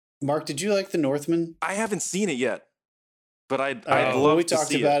 Mark, did you like The Northman? I haven't seen it yet, but I'd Well, love we to talked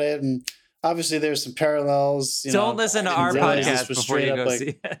see about it. it, and obviously there's some parallels. Don't listen to I our didn't realize this podcast was before straight you up go like-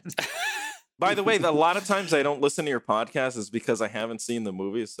 see it. By the way, a lot of times I don't listen to your podcast is because I haven't seen the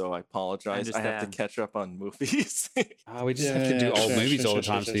movies, so I apologize. I have to understand. catch up on movies. We just have to do old movies all the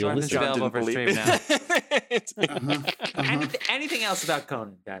time, so you'll Jonathan's listen. available for stream now. Uh-huh. Anything else about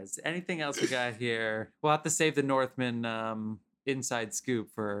Conan, guys? Anything else we got here? We'll have to save the Northman inside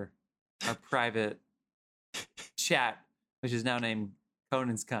scoop for our private chat, which is now named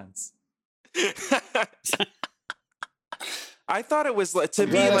Conan's Cunts. I thought it was like, to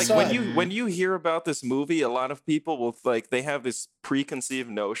me, like when you hear about this movie, a lot of people will they have this preconceived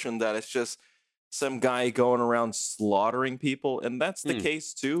notion that it's just some guy going around slaughtering people, and that's the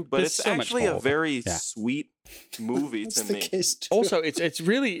case too. But There's it's so much actually a more. very sweet movie to me. Also, it's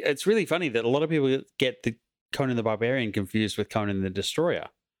really funny that a lot of people get the Conan the Barbarian confused with Conan the Destroyer.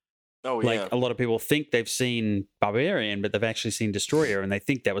 Oh yeah, Like a lot of people think they've seen Barbarian, but they've actually seen Destroyer, and they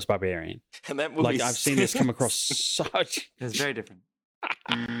think that was Barbarian. and that movie. Like I've seen this come across such. It's very different.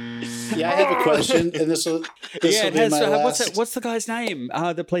 Yeah, I have a question, and this will be my last. What's the guy's name?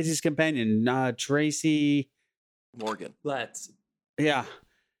 That plays his companion, Tracy Morgan. Let's. Yeah,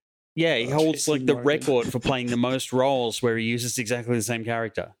 he holds Tracy like the Morgan. record for playing the most roles where he uses exactly the same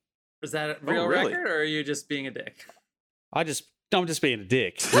character. Is that a real really? record, or are you just being a dick? I'm just being a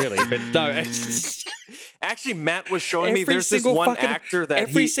dick, really. But no, Actually, Matt was showing me Every there's this single one fucking- actor that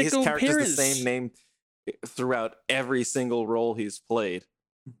every his single character's appearance. the same name throughout every single role he's played.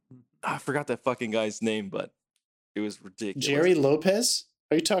 I forgot that fucking guy's name, but it was ridiculous. Jerry Lopez?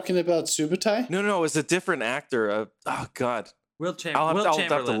 Are you talking about Subutai? No, it's a different actor. Oh God, Will I'll have to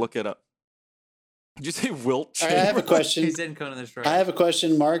Chamberlain. look it up. Did you say Wilt? All right, I have a question. He's in Conan the Destroyer. I have a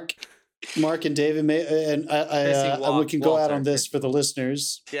question, Mark and David, and we can go out on this for the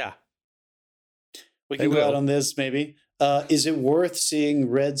listeners. yeah. We They can go out will. on this maybe. Is it worth seeing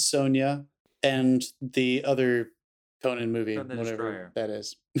Red Sonja and the other Conan movie, Conan the whatever Destroyer. that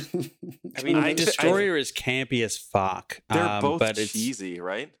is? I mean, I- Destroyer is campy as fuck. They're both but it's, cheesy,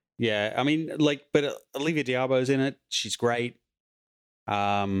 right? Yeah, I mean, like, but Olivia Diabo's in it. She's great.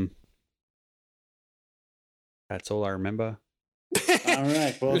 That's all I remember. All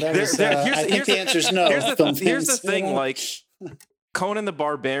right. Well, that There- was, there- I think the answer is no. Here's the film here's the fans. thing, like Conan the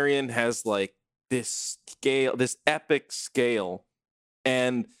Barbarian has like this scale, this epic scale,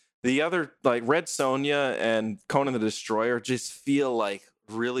 and the other like Red Sonja and Conan the Destroyer just feel like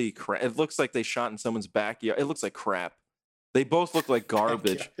really crap. It looks like they shot in someone's backyard. It looks like crap. They both look like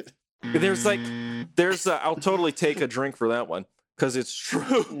garbage. There's I'll totally take a drink for that one because it's true.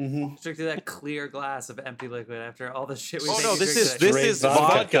 Mhm. Drink through that clear glass of empty liquid after all the shit we Oh make no, you this drink is today. this is Straight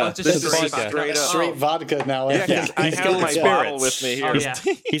vodka. vodka. Just This is straight straight vodka. up. Straight vodka now. Yeah, because I He's have got my the bottle spirits. with me here. Oh,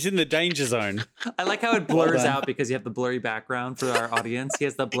 yeah. He's in the danger zone. I like how it blurs done. out because you have the blurry background for our audience. He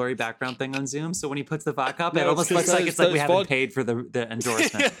has the blurry background thing on Zoom. So when he puts the vodka up, No, it almost it's 'cause looks like it's like we those haven't vod- paid for the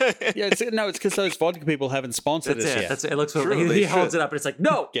endorsement. Yeah, it's because those vodka people haven't sponsored That's us it. yet. That's it. It looks True, he, they he holds should. it up and it's like,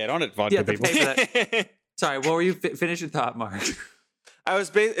 no. Get on it, You vodka have to people. pay for that. Sorry, what were you finish your thought, Mark? I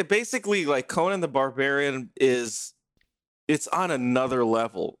was basically like Conan the Barbarian it's on another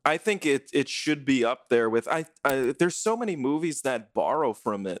level. I think it should be up there with there's so many movies that borrow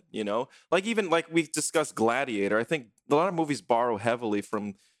from it, you know? Like even like we discussed Gladiator. I think a lot of movies borrow heavily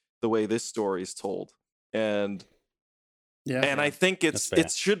from the way this story is told. And I think That's fair.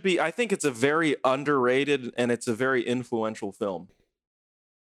 it should be I think it's a very underrated and it's a very influential film.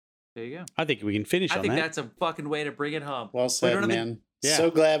 There you go. I think we can finish I on think that. that's a fucking way to bring it home. Well We said, don't have man. Yeah.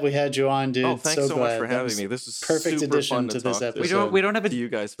 So glad we had you on, dude. Oh, thanks so much glad. for That having was me. This is perfect super addition fun to this talk episode. We don't have a to you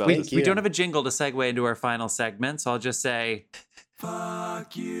guys about we, this. we don't have a jingle to segue into our final segment, so I'll just say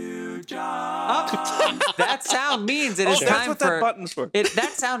Fuck you, John. that sound means it is that's time what for that button's for.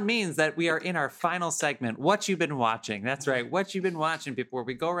 that sound means that we are in our final segment. What you've been watching. That's right. What you've been watching, people, where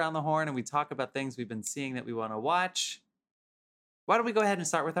we go around the horn and we talk about things we've been seeing that we want to watch. Why don't we go ahead and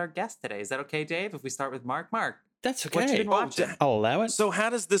start with our guest today? Is that okay, Dave? If we start with Mark? That's What you okay. been watching? I'll allow it. So how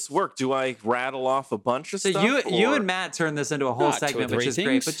does this work? Do I rattle off a bunch of So stuff? you or- and Matt turned this into a whole Ah, 2 or segment, 3 which is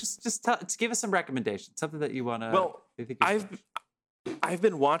great. things. But just give us some recommendations, something that you want to. Well, I've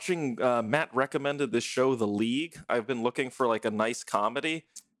been watching. Matt recommended this show, The League. I've been looking for like a nice comedy,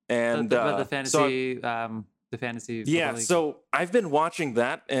 and the so fantasy, the fantasy. yeah. football league. So I've been watching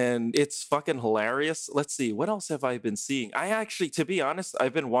that, and it's fucking hilarious. Let's see, what else have I been seeing? I actually, to be honest,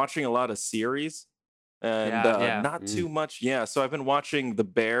 I've been watching a lot of series, and Yeah. not too much. Yeah. So I've been watching The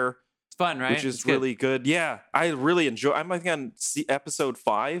Bear, it's fun, right? which is It's good. really good. Yeah, I really enjoy. I'm like on episode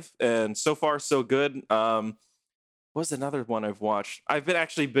 5, and so far so good. What's another one I've watched? I've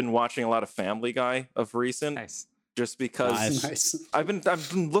been watching a lot of Family Guy of recent, nice. just because Nice. Nice. I've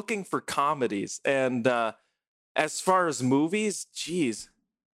been looking for comedies, and as far as movies, geez,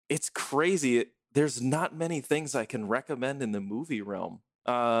 it's crazy. There's not many things I can recommend in the movie realm.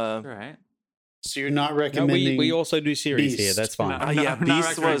 All right. So you're not No, recommending? we also do series here. Beast. That's fine. I'm yeah, I'm not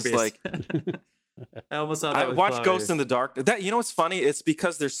Beast recommending was Beast. I almost thought that I was watched close. Ghost in the Dark. That you know what's funny? It's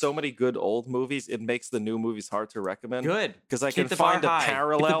because there's so many good old movies. It makes the new movies hard to recommend. Good. Because I Keep can the bar find a high. Keep the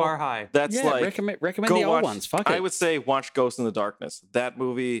parallel bar high. that's Yeah, like recommend go the old watch, ones. Fuck it. I would say watch Ghost in the Darkness. That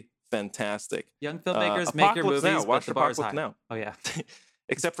movie, fantastic. Young filmmakers make your Apocalypse movies, Now. but Watch the bar's Apocalypse high. Now. Oh yeah.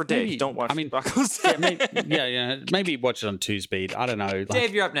 Except for Dave. Maybe- Don't watch I mean, Apocalypse yeah, Now. yeah. Maybe watch it on 2-speed. I don't know. Like,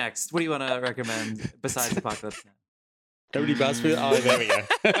 Dave, you're up next. What do you want to recommend besides Apocalypse Now? nobody buzzed. Oh, there we go.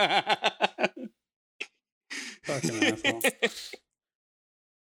 Fucking asshole.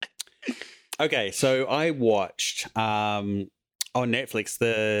 Okay, so I watched on Netflix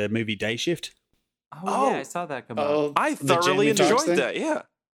the movie Day Shift. Oh, yeah, I saw that come up. I the thoroughly Jamie Foxx enjoyed thing? that. Yeah.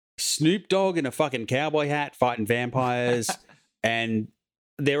 Snoop Dogg in a fucking cowboy hat fighting vampires, and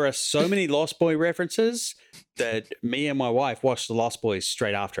there are so many Lost Boy references that me and my wife watched the Lost Boys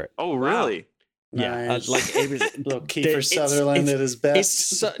straight after it. Oh, really? Yeah, Nice. like it was Little Kiefer it's- Sutherland it's- at his best.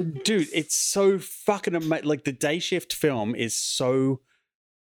 It's so, dude, it's so fucking amazing. Like the Day Shift film is so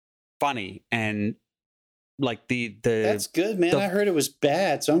funny, and like the That's good, man. the- I heard it was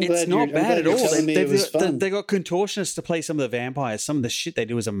bad, so I'm glad it's not I'm bad glad at you're all. telling me it was fun. They got contortionists to play some of the vampires. Some of the shit they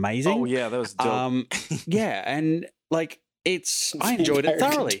do is amazing. Oh, yeah. That was dope. Yeah, and like I enjoyed it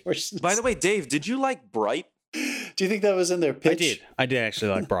Vampire thoroughly. contortions. By the way, Dave, did you like Bright? Do you think that was in their pitch? I did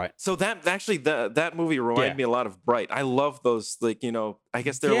actually like Bright. So that movie reminded Yeah. me a lot of Bright. I love those, like, I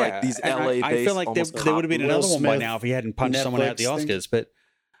guess they're Yeah, like these and LA based. I feel like there would have been Will another one by Smith now if he hadn't punched someone out at the Netflix thing? Oscars. But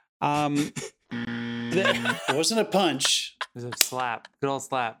It wasn't a punch. It was a slap. Good old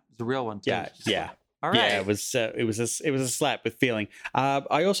slap. It's a real one, too. yeah. All right. Yeah, it was a slap with feeling.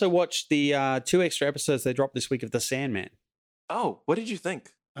 I also watched the 2 extra episodes they dropped this week of The Sandman. Oh, what did you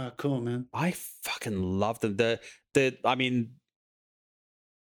think? Oh, cool, man. I fucking love them. I mean,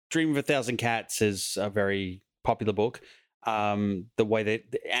 Dream of a Thousand Cats is a very popular book. The way the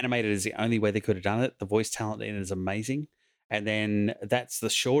animated is the only way they could have done it. The voice talent in it is amazing. And then that's the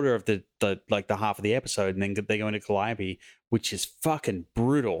shorter of the half of the episode, and then they go into Calliope, which is fucking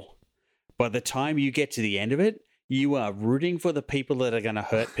brutal. By the time you get to the end of it, you are rooting for the people that are going to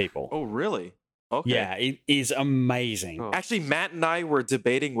hurt people. Oh, really? Okay. Yeah, it is amazing. Cool. Actually, Matt and I were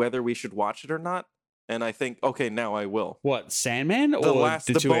debating whether we should watch it or not, and I think okay, now I will. What, Sandman or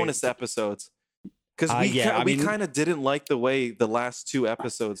The 2 bonus episodes. Because we mean- kind of didn't like the way the last 2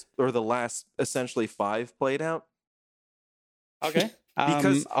 episodes or the last essentially 5 played out. Okay.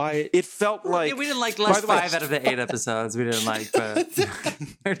 Because it felt like Yeah, we didn't like By last the way- 5 out of the 8 episodes. We didn't like, but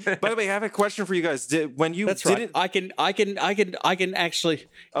By the way, I have a question for you guys. When you That's didn't, right. I can actually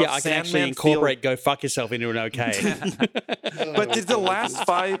Of I can actually Sandman incorporate go fuck yourself into an okay. but did the last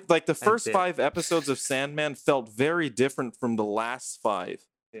 5, like the first did. 5 episodes of Sandman, felt very different from the last 5?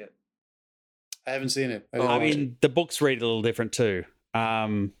 I haven't seen it. I didn't watch it. mean, the books read a little different too.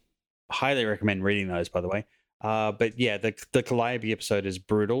 Highly recommend reading those, by the way. But yeah, the Calliope episode is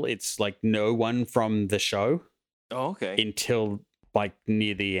brutal. It's like no one from the show Oh, okay. until like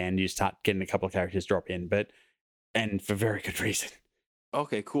near the end. You start getting a couple of characters drop in, and for very good reason.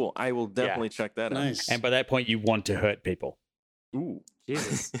 Okay, cool. I will definitely check that Nice. And by that point, you want to hurt people. out. Ooh.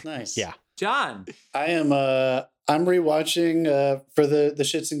 Jesus. Nice. Yeah. John. I am I'm rewatching for the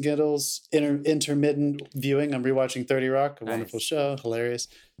shits and giggles intermittent viewing. I'm rewatching 30 Rock, a wonderful Nice. show, hilarious.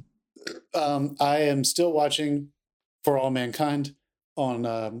 I am still watching For All Mankind on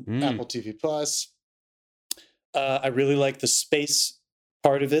Apple TV Plus. I really like the space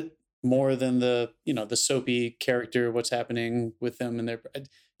part of it more than the soapy character, what's happening with them and their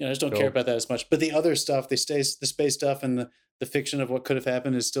I just don't care Cool. about that as much. But the other stuff, the space stuff and the fiction of what could have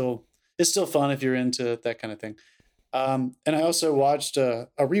happened is still fun if you're into that kind of thing. And I also watched a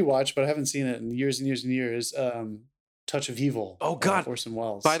rewatch, but I haven't seen it in years and years and years. Touch of Evil. Oh, God. Orson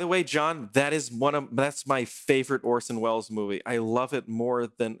Welles. By the way, John, that's my favorite Orson Welles movie. I love it more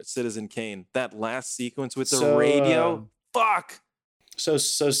than Citizen Kane. That last sequence with the So, radio. Fuck. so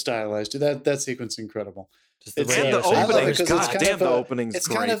stylized, dude. That sequence is incredible. Just the It's, And radio the I love it opening. 'cause it's God kind damn, of the a- opening's It's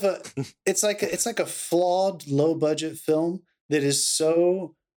great. kind of it's like a flawed, low budget film that is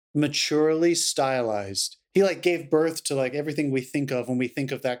so maturely stylized. He like gave birth to like everything we think of when we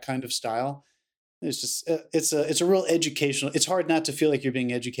think of that kind of style. It's just it's a real educational. It's hard not to feel like you're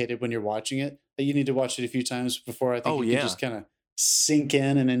being educated when you're watching it. You need to watch it a few times before I think Oh, you yeah. can just kind of sink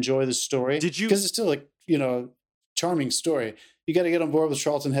in and enjoy the story. Did you- Because it's still like charming story. You got to get on board with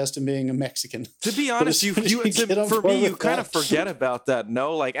Charlton Heston being a Mexican. To be honest, for me, you kind of forget about that.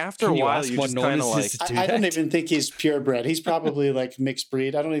 No, like after a while, you just kind of like. I don't even think he's purebred. He's probably like mixed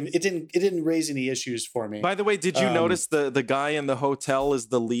breed. I don't even. It didn't raise any issues for me. By the way, did you notice the guy in the hotel is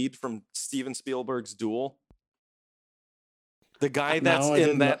the lead from Steven Spielberg's Duel? The guy that's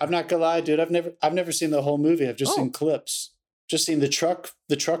in that. I'm not gonna lie, dude. I've never seen the whole movie. I've just seen clips. Just seen the truck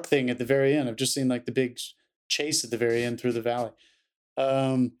thing at the very end. I've just seen like the big chase at the very end through the valley.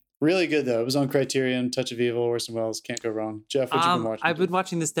 Really good though. It was on Criterion, Touch of Evil, Orson Welles. Can't go wrong. Jeff, what you been watching? I've been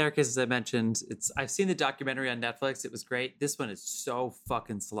watching The Staircase, as I mentioned. I've seen the documentary on Netflix. It was great. This one is so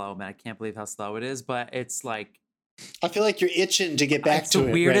fucking slow, man. I can't believe how slow it is. But it's like, I feel like you're itching to get back to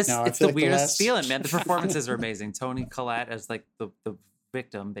it right now. It's the weirdest feeling, man. The performances are amazing. Toni Collette as like the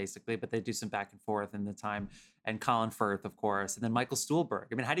victim, basically, but they do some back and forth in the time. And Colin Firth, of course, and then Michael Stuhlbarg.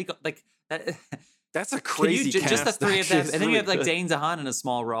 I mean, how do you go like that? That's a crazy cast. Just the three of them, and then really you have like good. Dane DeHaan in a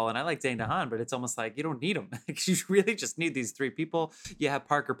small role, and I like Dane DeHaan, but it's almost like you don't need him. You really just need these three people. You have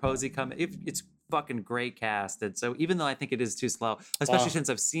Parker Posey come. It's fucking great cast, and so even though I think it is too slow, especially since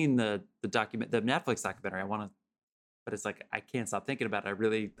I've seen the Netflix documentary, I want to, but it's like I can't stop thinking about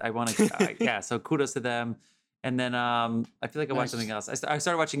it. I want to. Yeah, so kudos to them. And then I feel like I watched something else. I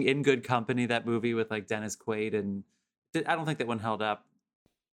started watching In Good Company, that movie with like Dennis Quaid, and I don't think that one held up.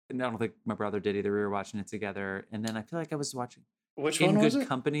 And I don't think my brother did either. We were watching it together. And then I feel like I was watching In Good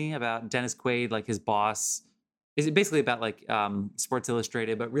Company about Dennis Quaid, like his boss. Is it basically about like Sports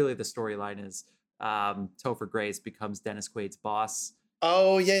Illustrated, but really the storyline is Topher Grace becomes Dennis Quaid's boss.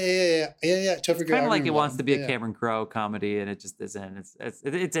 Oh yeah. Topher Grace. Kind of like it wants to be a Cameron Crowe comedy, and it just isn't.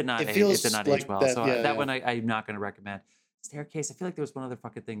 It did not age well. So that one I'm not going to recommend. Staircase. I feel like there was one other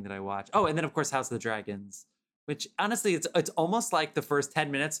fucking thing that I watched. Oh, and then of course House of the Dragons, which honestly it's almost like the first 10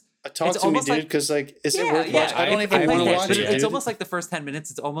 minutes. Talk to me, dude, because like is it worth watching? I don't even want to watch it. It's almost like the first 10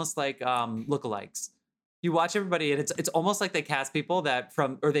 minutes. It's almost like lookalikes. You watch everybody, and it's almost like they cast people that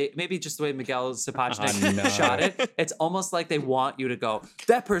they maybe just the way Miguel Sapochnik shot it. It's almost like they want you to go,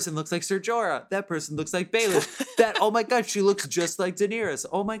 that person looks like Ser Jorah. That person looks like Baelish. Oh my God, she looks just like Daenerys.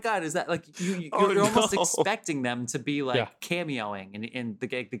 Oh my God, is that like you're almost expecting them to be like cameoing in the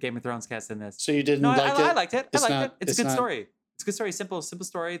Game of Thrones cast in this. So you didn't like it? I liked it. It's a good story. It's a good story. Simple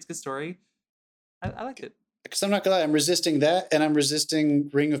story. It's a good story. I liked it. Because I'm not gonna lie, I'm resisting that, and I'm resisting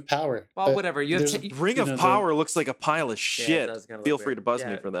Ring of Power. Well, whatever. Ring of Power looks like a pile of shit. Feel free to buzz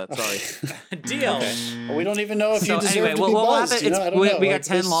me for that. Sorry. Deal. Well, we don't even know if you deserve to be buzzed. We got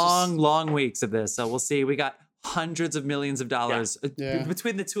 10 long weeks of this, so we'll see. We got hundreds of millions of dollars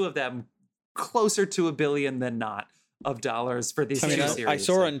between the two of them, closer to $1 billion than not of dollars for these two series. I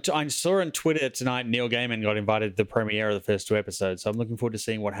saw on Twitter tonight Neil Gaiman got invited to the premiere of the first 2 episodes, so I'm looking forward to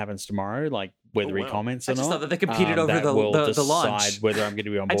seeing what happens tomorrow, like whether he comments or not. I just love that they competed over the launch. Decide whether I'm going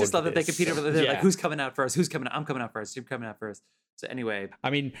to be on board. I just love that they competed over like who's coming out first, I'm coming out first, you're coming out first. So anyway,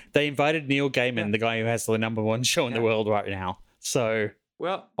 I mean, they invited Neil Gaiman, the guy who has the #1 show in the world right now, so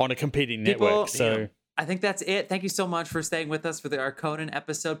on a competing network. So I think that's it. Thank you so much for staying with us for our Conan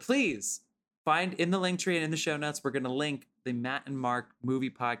episode. Please find in the link tree and in the show notes, we're going to link the Matt and Mark movie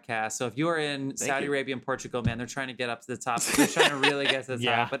podcast. So if you're in Saudi Arabia and Portugal, man, they're trying to get up to the top. They're trying to really get to the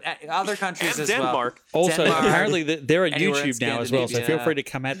top. But other countries and as Denmark. well. Also, apparently they're on YouTube now as well. So feel free to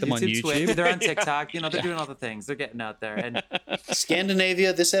come at them on YouTube. Twitter, they're on TikTok. They're doing all the things. They're getting out there. And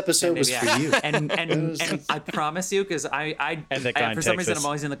Scandinavia, this episode was for you. And I promise you, because I for some reason I'm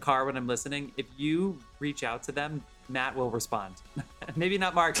always in the car when I'm listening. If you reach out to them, Matt will respond. Maybe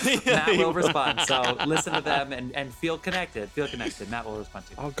not Mark. Matt will respond. So listen to them and feel connected. Matt will respond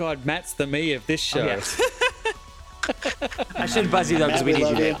to you. Oh God, Matt's the me of this show. I shouldn't buzz you though because we need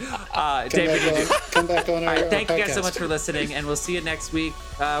you, Dave. Dave, come back on our Thank you guys podcast. so much for listening, and we'll see you next week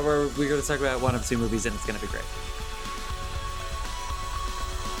where we're going to talk about one of 2 movies, and it's going to be great.